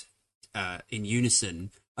decide in unison,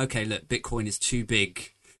 okay, look, Bitcoin is too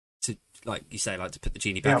big to, like you say, like to put the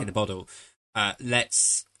genie back in the bottle.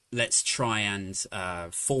 Let's try and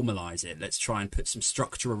formalize it. Let's try and put some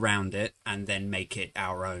structure around it, and then make it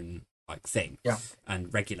our own thing,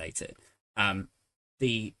 and regulate it.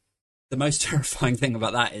 The most terrifying thing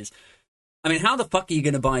about that is, I mean, how the fuck are you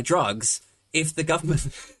going to buy drugs if the government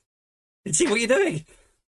can see what you're doing?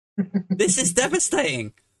 This is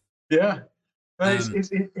devastating. Yeah. But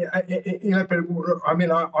I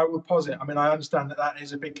mean, I would posit, I mean, I understand that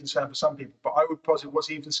is a big concern for some people, but I would posit what's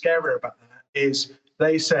even scarier about that is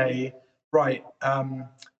they say, right,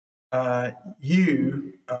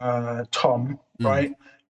 you, Tom, right,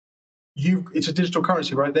 it's a digital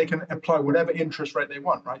currency, right? They can apply whatever interest rate they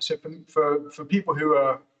want, right? So for people who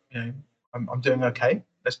are, I'm doing okay,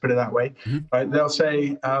 let's put it that way, right? They'll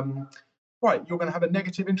say, right, you're going to have a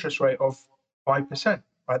negative interest rate of 5%,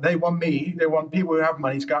 right? They want people who have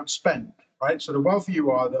money to go out and spend, right? So the wealthier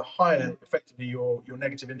you are, the higher effectively your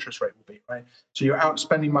negative interest rate will be, right? So you're out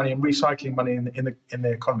spending money and recycling money in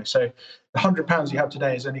the economy. So the £100 you have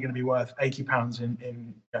today is only going to be worth £80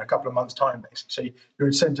 in a couple of months' time, basically. So you're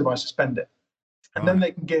incentivized to spend it. And then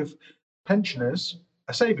they can give pensioners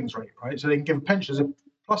a savings rate, right? So they can give pensioners a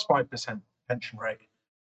plus 5% pension rate.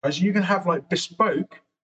 Right? So you can have bespoke,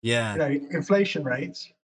 inflation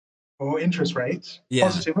rates or interest rates,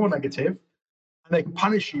 positive or negative, and they can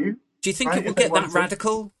punish you. Do you think it will get that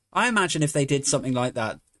radical? I imagine if they did something like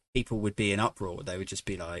that, people would be in uproar. They would just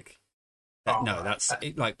be like, no, that's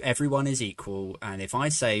like everyone is equal. And if I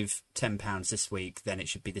save £10 this week, then it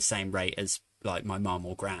should be the same rate as like my mum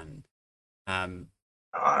or gran.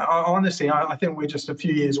 Honestly, I think we're just a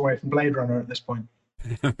few years away from Blade Runner at this point.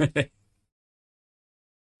 Really?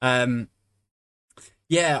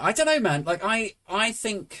 Yeah, I don't know, man. Like, I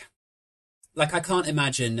think, like, I can't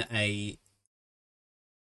imagine a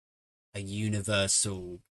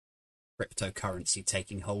universal cryptocurrency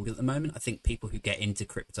taking hold at the moment. I think people who get into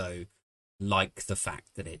crypto like the fact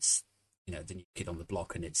that it's, the new kid on the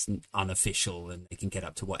block and it's unofficial and they can get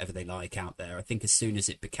up to whatever they like out there. I think as soon as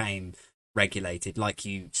it became regulated, like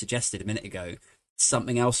you suggested a minute ago,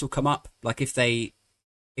 something else will come up. Like if they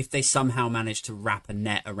somehow manage to wrap a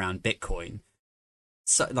net around Bitcoin,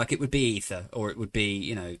 so like it would be Ether, or it would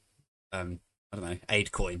be, I don't know,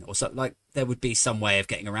 AidCoin or something. Like there would be some way of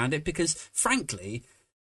getting around it, because frankly,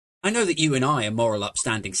 I know that you and I are moral,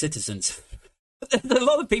 upstanding citizens, but there's a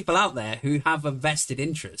lot of people out there who have a vested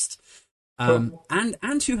interest, and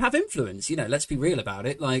who have influence. Let's be real about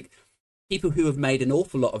it. Like people who have made an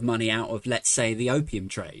awful lot of money out of, let's say, the opium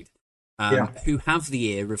trade, who have the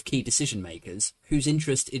ear of key decision makers, whose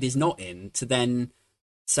interest it is not in to then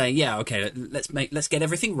say, yeah, okay, let's get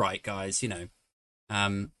everything right, guys.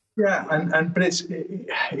 But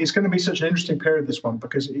it's going to be such an interesting period, this one,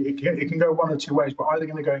 because it can go one or two ways. We're either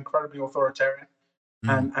going to go incredibly authoritarian,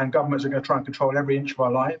 and governments are going to try and control every inch of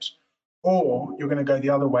our lives, or you're going to go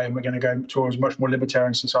the other way and we're going to go towards a much more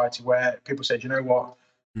libertarian society where people say, you know what,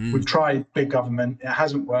 we've tried big government, it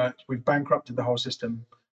hasn't worked, we've bankrupted the whole system.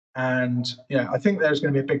 And I think there's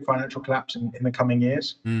going to be a big financial collapse in the coming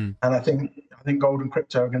years. And I think gold and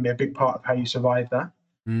crypto are going to be a big part of how you survive that.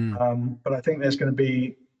 But I think there's going to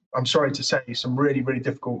be, I'm sorry to say, some really, really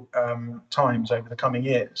difficult times over the coming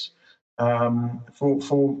years.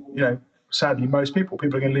 for sadly most people are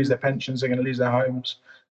going to lose their pensions, they're going to lose their homes,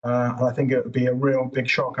 and I think it would be a real big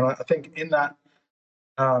shock. And I think in that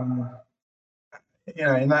um,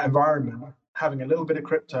 in that environment, having a little bit of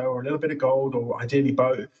crypto or a little bit of gold, or ideally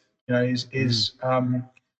both, is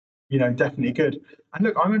definitely good. And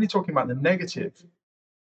look, I'm only talking about the negative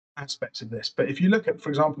aspects of this, but if you look at, for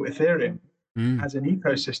example, Ethereum as an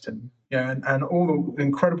ecosystem, and all the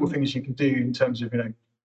incredible things you can do in terms of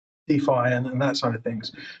DeFi and that side of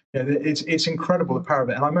things, it's incredible, the power of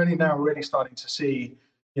it. And I'm only now really starting to see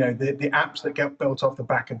the apps that get built off the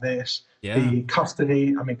back of this. The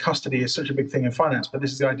custody. I mean, custody is such a big thing in finance, but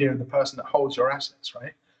this is the idea of the person that holds your assets,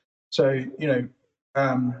 right? So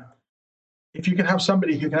if you can have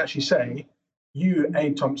somebody who can actually say, you,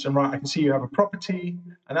 Abe Thompson, right, I can see you have a property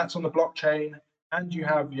and that's on the blockchain, and you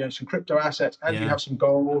have some crypto assets, and you have some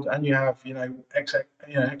gold, and you have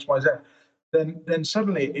XYZ, then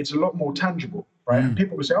suddenly it's a lot more tangible, right? And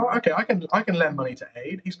people will say, oh, okay, I can lend money to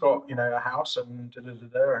Abe. He's got a house and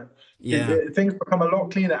and things become a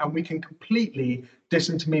lot cleaner, and we can completely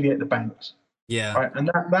disintermediate the banks. Right,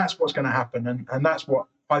 and that's what's going to happen, and that's what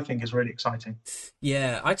I think is really exciting.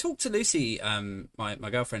 Yeah, I talked to Lucy, my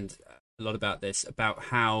girlfriend, a lot about this, about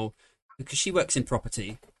how, because she works in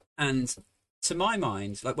property, and to my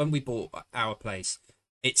mind, like when we bought our place,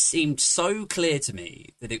 it seemed so clear to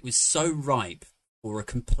me that it was so ripe for a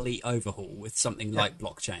complete overhaul with something like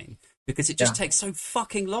blockchain, because it just takes so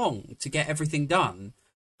fucking long to get everything done.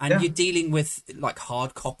 And you're dealing with like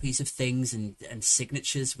hard copies of things and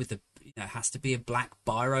signatures with has to be a black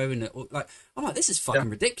biro, and I'm like, this is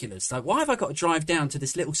fucking ridiculous. Like, why have I got to drive down to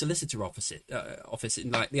this little solicitor office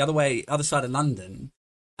in like the other side of London,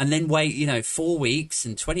 and then wait 4 weeks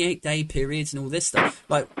and 28-day periods and all this stuff?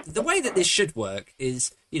 Like, the way that this should work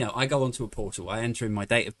is, I go onto a portal, I enter in my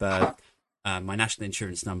date of birth, my national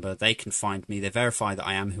insurance number, they can find me, they verify that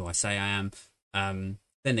I am who I say I am.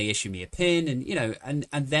 Then they issue me a PIN,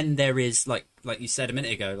 and then there is like you said a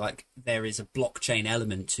minute ago, like there is a blockchain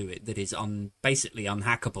element to it that is basically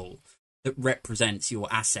unhackable, that represents your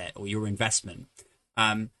asset or your investment.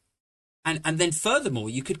 And then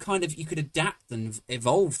furthermore, you could adapt and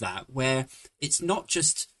evolve that, where it's not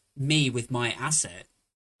just me with my asset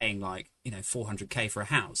paying like 400k for a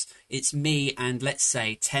house. It's me and let's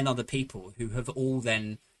say 10 other people who have all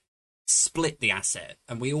then split the asset,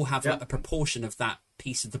 and we all have a proportion of that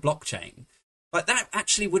piece of the blockchain. Like, that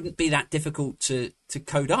actually wouldn't be that difficult to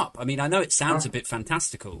code up. I mean, I know it sounds a bit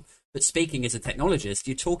fantastical, but speaking as a technologist,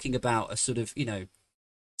 you're talking about a sort of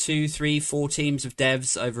 2, 3, 4 teams of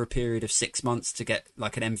devs over a period of 6 months to get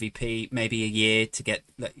like an MVP, maybe a year to get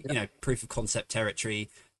proof of concept territory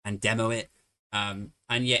and demo it. And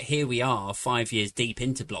yet here we are 5 years deep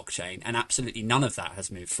into blockchain, and absolutely none of that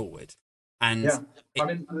has moved forward. And I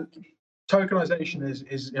mean, tokenization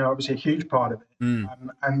is obviously a huge part of it,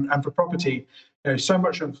 and for property, so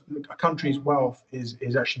much of a country's wealth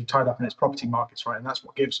is actually tied up in its property markets, right? And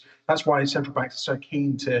that's why central banks are so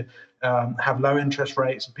keen to have low interest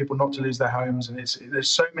rates and people not to lose their homes. And there's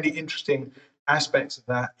so many interesting aspects of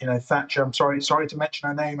that. Thatcher, I'm sorry to mention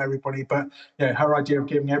her name, everybody, but her idea of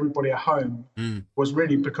giving everybody a home was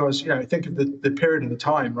really because think of the period of the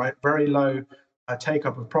time, right? Very low take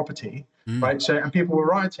up of property, right? So, and people were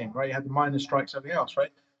rioting, right? You had the miners' strikes, everything else,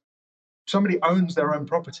 right? Somebody owns their own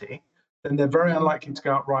property, then they're very unlikely to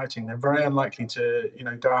go out rioting. They're very unlikely to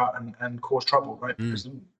go out and cause trouble, right? Because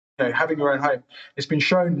having your own home, it's been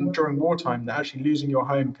shown during wartime that actually losing your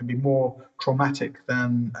home can be more traumatic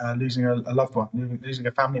than losing a loved one, losing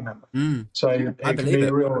a family member. So I believe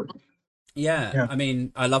it. Real, I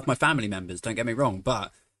mean, I love my family members, don't get me wrong,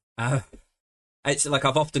 but it's like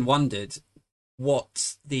I've often wondered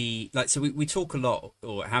what so we talk a lot,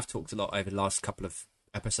 or have talked a lot over the last couple of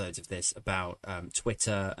episodes of this, about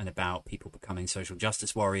Twitter and about people becoming social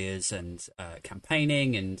justice warriors and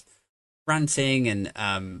campaigning and ranting, and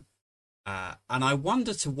I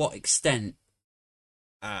wonder to what extent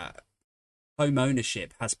home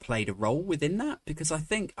ownership has played a role within that, because I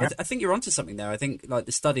think you're onto something there. I think like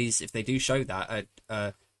the studies, if they do show that,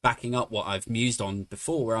 are backing up what I've mused on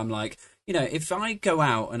before, where I'm like, if I go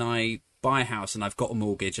out and I buy a house and I've got a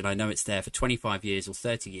mortgage and I know it's there for 25 years or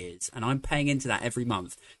 30 years, and I'm paying into that every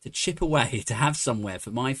month to chip away to have somewhere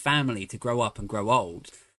for my family to grow up and grow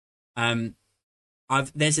old,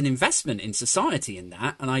 there's an investment in society in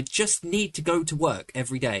that, and I just need to go to work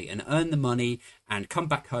every day and earn the money and come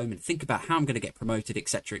back home and think about how I'm going to get promoted,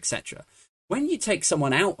 etc., etc. When you take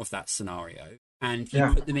someone out of that scenario and you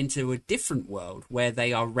put them into a different world where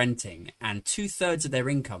they are renting and 2/3 of their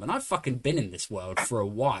income, and I've fucking been in this world for a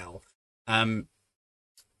while,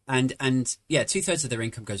 And yeah, 2/3 of their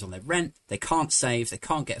income goes on their rent. They can't save. They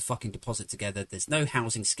can't get a fucking deposit together. There's no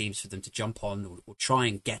housing schemes for them to jump on or try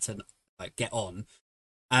and get on.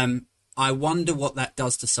 I wonder what that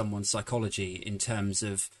does to someone's psychology in terms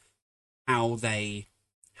of how they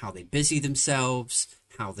busy themselves,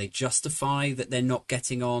 how they justify that they're not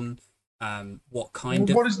getting on. What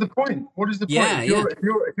What is the point? What is the point? Yeah,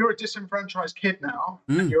 if you're a disenfranchised kid now,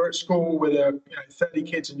 and you're at school with 30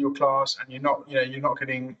 kids in your class, and you're not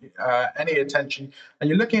getting any attention, and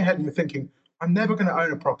you're looking ahead and you're thinking, I'm never going to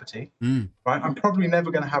own a property, right? I'm probably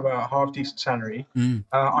never going to have a half decent salary.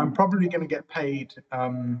 I'm probably going to get paid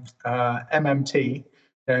MMT.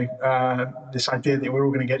 This idea that we're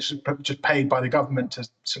all going to get just paid by the government to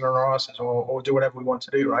sit on our asses or do whatever we want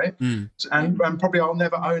to do, right? And probably I'll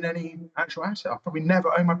never own any actual asset. I'll probably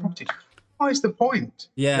never own my property. What is the point?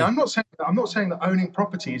 Yeah. I'm not saying that owning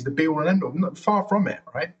property is the be all and end all. I'm not far from it,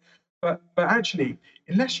 right? But actually,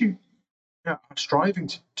 unless you are striving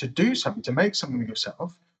to do something, to make something of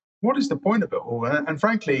yourself, what is the point of it all? And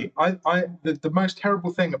frankly, the most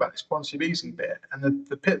terrible thing about this quantitative easing bit, and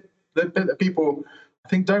the bit that people I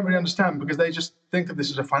think don't really understand, because they just think of this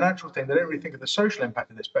as a financial thing. They don't really think of the social impact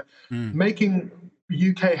of this. But making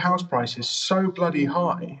UK house prices so bloody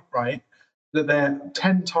high, right, that they're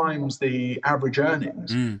 10 times the average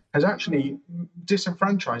earnings has actually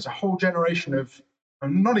disenfranchised a whole generation of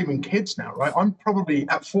not even kids now, right? I'm probably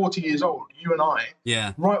at 40 years old, you and I,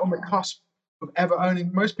 right on the cusp of ever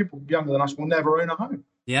owning. Most people younger than us will never own a home.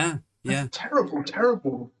 Yeah. Terrible,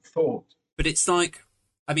 terrible thought. But it's like,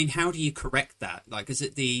 I mean, how do you correct that? Like, is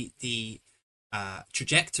it the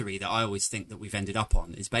trajectory that I always think that we've ended up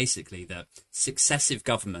on is basically that successive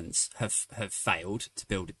governments have failed to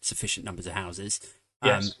build sufficient numbers of houses.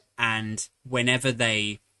 Yes. And whenever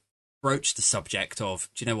they broach the subject of,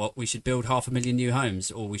 do you know what, we should build 500,000 new homes,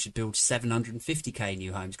 or we should build 750k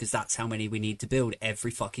new homes because that's how many we need to build every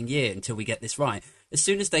fucking year until we get this right. As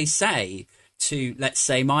soon as they say to, let's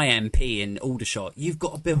say, my MP in Aldershot, you've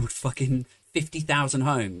got to build fucking 50,000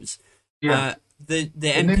 homes. Yeah. The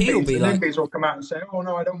MP will be like, NIMBYs will come out and say, "Oh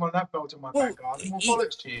no, I don't want that built in my back garden." Well,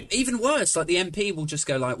 bollocks to you. Even worse, like the MP will just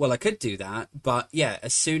go like, "Well, I could do that, but yeah,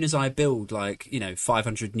 as soon as I build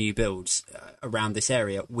 500 new builds around this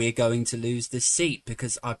area, we're going to lose this seat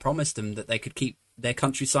because I promised them that they could keep their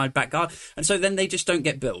countryside back garden." And so then they just don't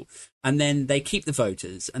get built, and then they keep the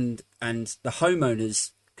voters, and the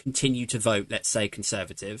homeowners continue to vote, let's say,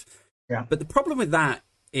 Conservative. Yeah. But the problem with that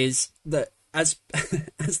is that as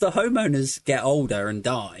the homeowners get older and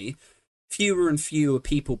die, fewer and fewer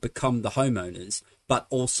people become the homeowners, but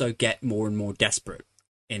also get more and more desperate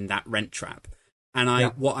in that rent trap.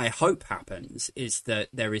 And what I hope happens is that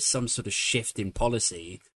there is some sort of shift in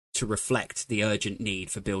policy to reflect the urgent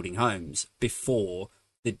need for building homes before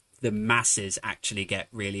the masses actually get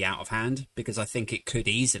really out of hand, because I think it could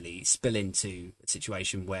easily spill into a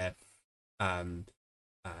situation where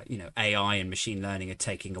AI and machine learning are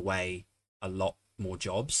taking away a lot more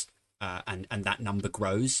jobs, and that number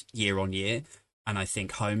grows year on year, and I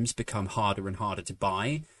think homes become harder and harder to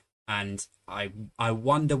buy, and I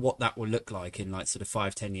wonder what that will look like in sort of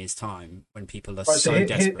 5-10 years time when people are so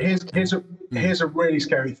desperate. Here's a really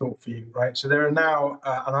scary thought for you, right? So there are now,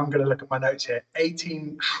 and I'm going to look at my notes here,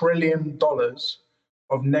 $18 trillion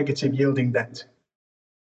of negative yielding debt.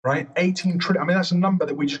 Right, 18 trillion. I mean, that's a number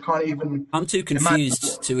that we just can't even. I'm too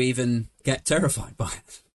confused to even get terrified by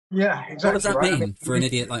it. Yeah, exactly. What does that mean for an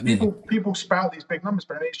idiot like me? People spout these big numbers,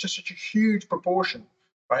 but I mean, it's just such a huge proportion,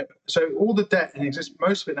 right? So all the debt in existence,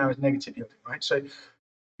 most of it now is negative yielding, right? So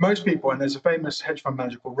most people, and there's a famous hedge fund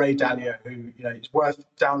manager called Ray Dalio, who it's worth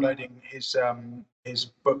downloading his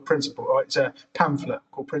book Principle. Right? It's a pamphlet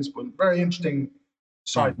called Principle. Very interesting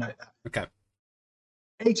side note there. Okay.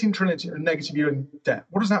 18 trillion of negative yielding debt.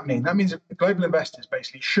 What does that mean? That means that global investors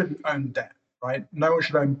basically shouldn't own debt, right? No one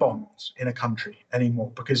should own bonds in a country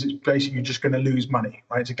anymore, because it's basically you're just going to lose money,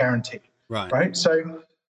 right? It's a guarantee, right? So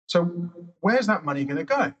where's that money going to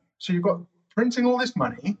go? So you've got printing all this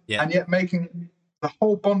money and yet making the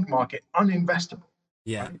whole bond market uninvestable.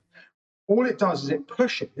 Yeah. Right? All it does is it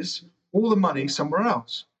pushes all the money somewhere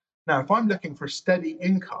else. Now, if I'm looking for a steady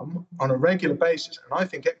income on a regular basis, and I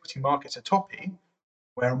think equity markets are toppy,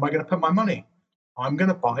 where am I going to put my money? I'm going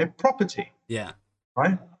to buy property. Yeah.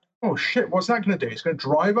 Right? Oh, shit. What's that going to do? It's going to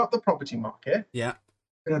drive up the property market. Yeah.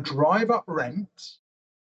 It's going to drive up rents.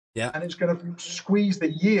 Yeah. And it's going to squeeze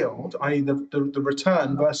the yield, i.e. the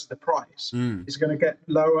return versus the price. It's going to get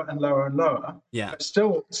lower and lower and lower. Yeah. But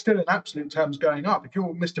still in absolute terms going up. If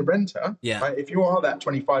you're Mr. Renter, right, if you are that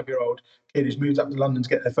 25-year-old kid who's moved up to London to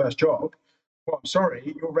get their first job, well, I'm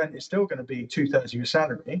sorry, your rent is still going to be 2/3 of your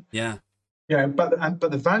salary. Yeah. but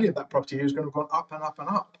the value of that property is going to go up and up and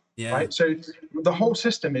up, Yeah. right? So the whole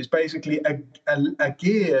system is basically a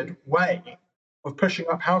geared way of pushing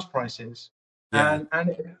up house prices. Yeah.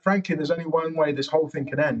 And frankly, there's only one way this whole thing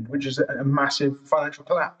can end, which is a massive financial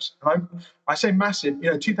collapse. And I say massive.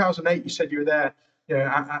 2008. You said you were there,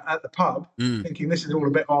 at the pub, thinking this is all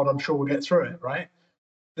a bit odd. I'm sure we'll get through it, right?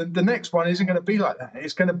 The next one isn't going to be like that.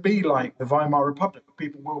 It's going to be like the Weimar Republic,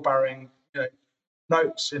 people wheelbarrowing,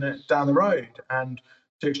 notes in it down the road and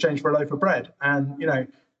to exchange for a loaf of bread, and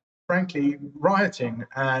frankly, rioting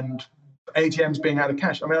and ATMs being out of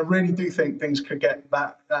cash. I mean, I really do think things could get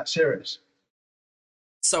that serious.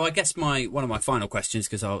 So I guess one of my final questions,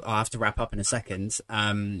 because I'll have to wrap up in a second,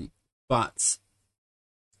 but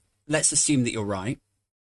let's assume that you're right.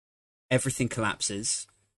 Everything collapses.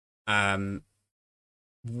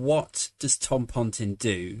 What does Tom Pontin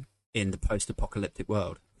do in the post-apocalyptic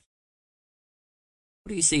world? What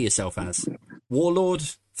do you see yourself as? Warlord?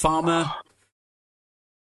 Farmer?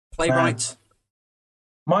 Playwright?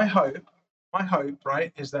 My hope,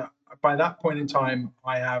 right, is that by that point in time,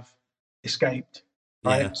 I have escaped.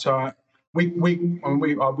 Right. Yeah. So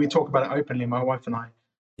we talk about it openly, my wife and I.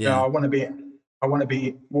 Yeah. I want to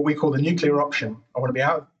be what we call the nuclear option. I want to be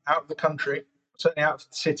out of the country, certainly out of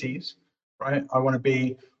the cities. Right. I want to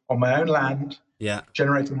be on my own land. Yeah.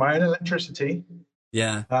 Generating my own electricity.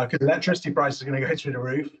 Yeah. Because electricity prices are going to go through the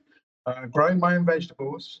roof. Growing my own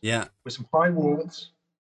vegetables. Yeah. With some high walls.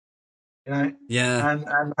 Yeah.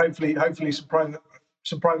 And hopefully some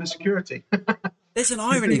private security. There's an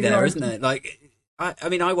irony there, isn't there? Like, I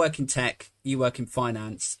mean, I work in tech, you work in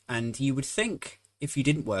finance, and you would think if you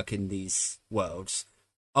didn't work in these worlds,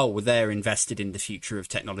 oh, well, they're invested in the future of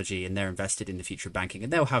technology and they're invested in the future of banking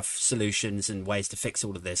and they'll have solutions and ways to fix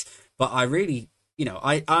all of this. But I really,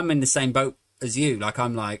 I'm in the same boat as you. Like,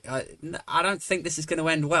 I'm like, I don't think this is going to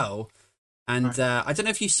end well. And I don't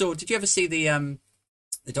know if you did you ever see the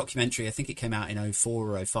documentary? I think it came out in 2004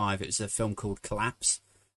 or 2005. It was a film called Collapse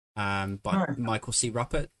by Michael C.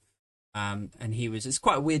 Ruppert. And it's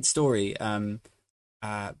quite a weird story.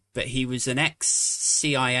 But he was an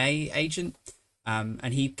ex-CIA agent.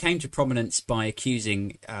 And he came to prominence by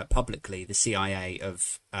accusing publicly the CIA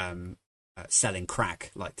of selling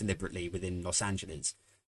crack, like deliberately within Los Angeles.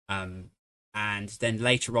 And then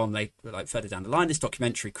later on, like further down the line, this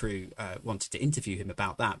documentary crew wanted to interview him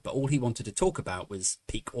about that, but all he wanted to talk about was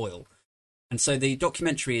peak oil. And so the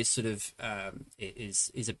documentary is sort of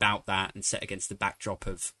is about that and set against the backdrop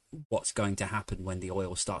of what's going to happen when the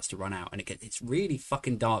oil starts to run out, and it's really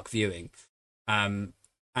fucking dark viewing. And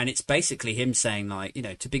it's basically him saying, like,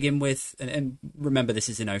 to begin with, and remember this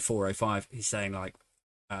is in 2004, 2005, he's saying, like,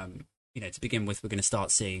 to begin with, we're going to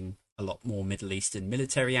start seeing a lot more Middle Eastern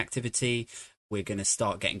military activity. We're going to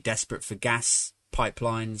start getting desperate for gas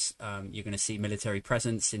pipelines. You're going to see military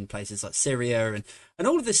presence in places like Syria, and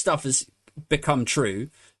all of this stuff has become true.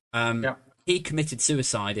 He committed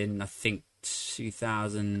suicide in, I think,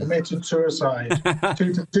 2000. Committed suicide.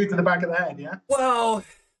 two to the back of the head, yeah? Well,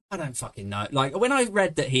 I don't fucking know. Like, when I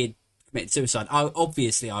read that he had committed suicide, I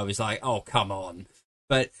was like, oh, come on.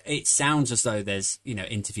 But it sounds as though there's,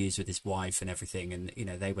 interviews with his wife and everything, and,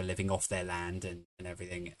 they were living off their land and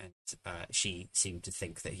everything, and she seemed to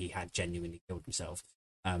think that he had genuinely killed himself.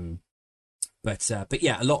 But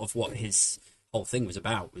yeah, a lot of what his whole thing was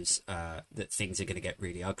about was that things are going to get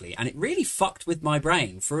really ugly. And it really fucked with my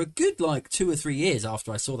brain for a good, 2 or 3 years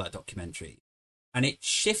after I saw that documentary. And it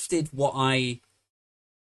shifted what I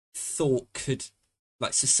thought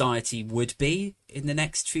society would be in the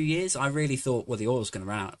next few years. I really thought, well, the oil's going to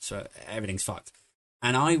run out, so everything's fucked.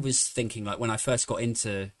 And I was thinking, when I first got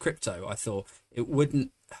into crypto, I thought it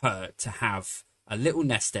wouldn't hurt to have a little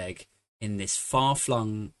nest egg in this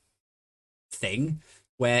far-flung thing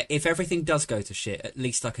where if everything does go to shit, at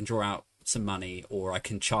least I can draw out some money, or I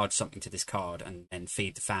can charge something to this card and then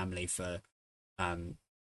feed the family for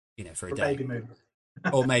for a day. Maybe move.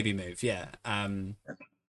 Or maybe move, yeah.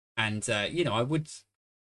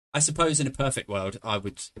 I suppose in a perfect world, I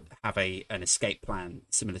would have an escape plan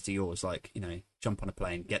similar to yours, jump on a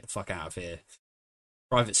plane, get the fuck out of here,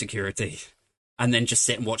 private security, and then just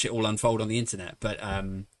sit and watch it all unfold on the internet. But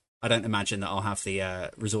I don't imagine that I'll have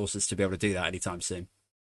the resources to be able to do that anytime soon.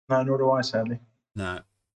 No, nor do I, sadly. No.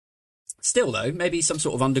 Still, though, maybe some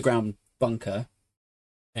sort of underground bunker.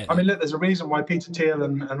 I mean, look, there's a reason why Peter Thiel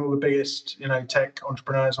and all the biggest, tech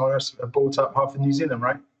entrepreneurs on Earth have bought up half of New Zealand,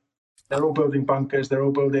 right? They're all building bunkers. They're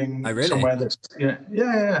all building somewhere that's, yeah.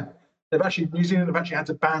 New Zealand have actually had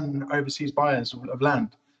to ban overseas buyers of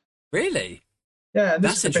land. Really? Yeah, and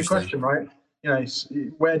this is a big question, right?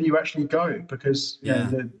 Where do you actually go? Because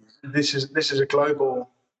this is a global,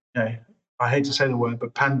 I hate to say the word,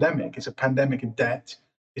 but pandemic. It's a pandemic of debt.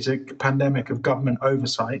 It's a pandemic of government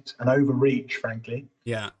oversight and overreach, frankly.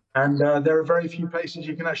 Yeah. And there are very few places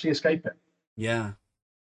you can actually escape it. Yeah.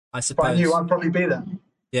 I If I knew, suppose. I'd probably be there.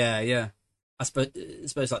 Yeah, yeah. I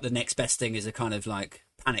suppose like the next best thing is a kind of like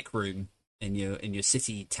panic room in your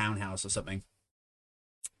city townhouse or something.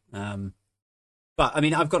 But I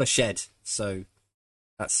mean, I've got a shed, so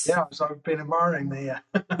that's Yeah, so I've been admiring the.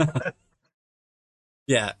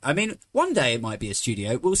 yeah. I mean, one day it might be a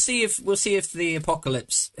studio. We'll see if the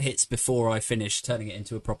apocalypse hits before I finish turning it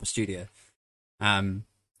into a proper studio.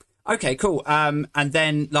 Okay, cool. And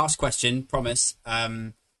then last question, promise.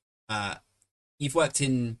 You've worked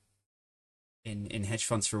in hedge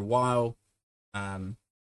funds for a while.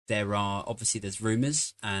 There's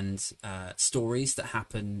rumors and stories that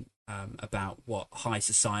happen about what high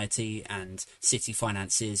society and city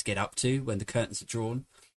finances get up to when the curtains are drawn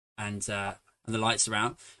and the lights are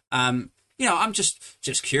out. I'm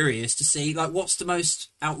just curious to see, like, what's the most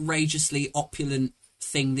outrageously opulent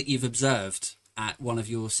thing that you've observed at one of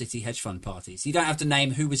your city hedge fund parties? You don't have to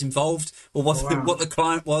name who was involved or what the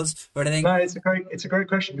client was or anything. No, it's a great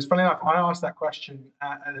question, because funny enough, I asked that question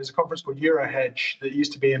and there's a conference called Eurohedge that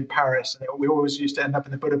used to be in Paris, and we always used to end up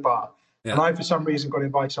in the Buddha bar. Yeah. And I, for some reason, got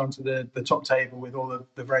invited onto the top table with all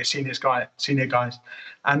the very senior guys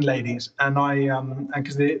and ladies. And and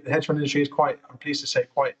because the hedge fund industry is quite, I'm pleased to say,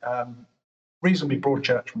 quite reasonably broad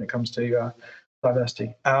church when it comes to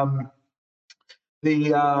diversity. And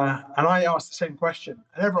I asked the same question,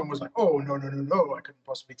 and everyone was like, "Oh, no, I couldn't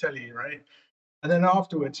possibly tell you, right?" And then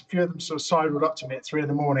afterwards, a few of them sort of sidled up to me at 3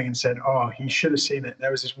 a.m. and said, "Oh, you should have seen it.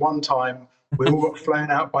 There was this one time we all got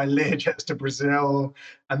flown out by Learjets to Brazil,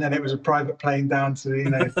 and then it was a private plane down to,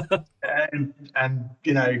 and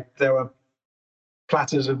there were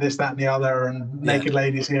platters of this, that, and the other, and naked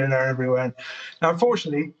ladies here and there everywhere." Now,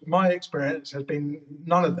 unfortunately, my experience has been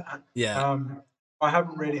none of that. Yeah. I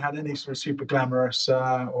haven't really had any sort of super glamorous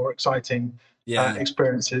or exciting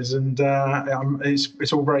experiences, and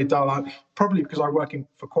it's all very dull. Probably because I work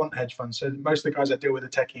for quant hedge funds, so most of the guys I deal with are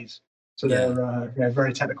techies, so they're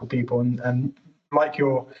very technical people, and like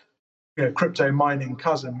your crypto mining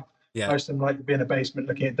cousin, most of them like to be in a basement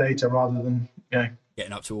looking at data rather than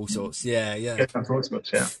getting up to all sorts. Yeah. Getting up to all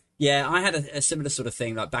sorts. Yeah, I had a similar sort of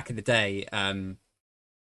thing, like back in the day.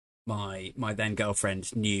 My then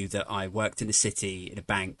girlfriend knew that I worked in a city in a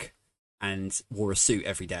bank and wore a suit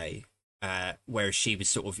every day, whereas she was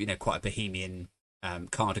sort of quite a bohemian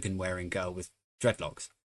cardigan wearing girl with dreadlocks,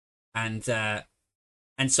 and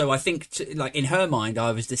so I think like in her mind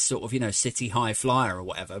I was this sort of city high flyer or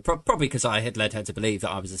whatever, probably because I had led her to believe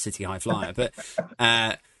that I was a city high flyer, but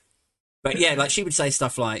yeah, like she would say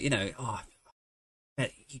stuff like oh,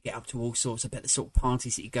 you get up to all sorts. I bet the sort of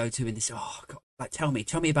parties that you go to in this. Oh God, like tell me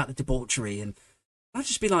about the debauchery, and I'd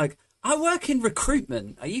just be like, I work in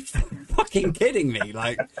recruitment. Are you fucking kidding me?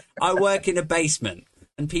 Like, I work in a basement,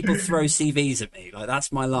 and people throw CVs at me. Like,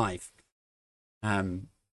 that's my life.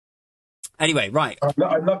 Anyway, right.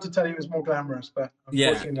 I'd love to tell you it was more glamorous, but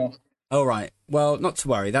unfortunately not. All right. Well, not to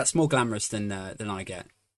worry. That's more glamorous than I get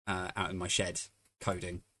out in my shed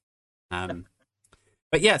coding.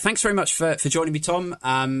 But yeah, thanks very much for joining me, Tom.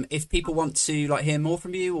 If people want to hear more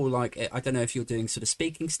from you, or I don't know if you're doing sort of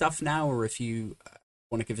speaking stuff now, or if you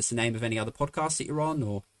want to give us the name of any other podcasts that you're on,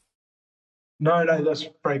 or no, that's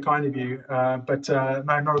very kind of you. But no,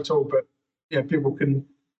 not at all. But yeah, people can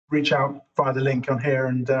reach out via the link on here,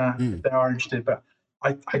 and if they are interested. But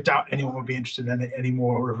I doubt anyone will be interested in any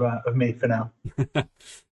more of me for now.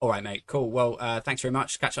 All right, mate. Cool. Well, thanks very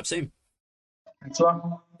much. Catch up soon. Thanks a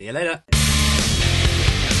lot. See you later.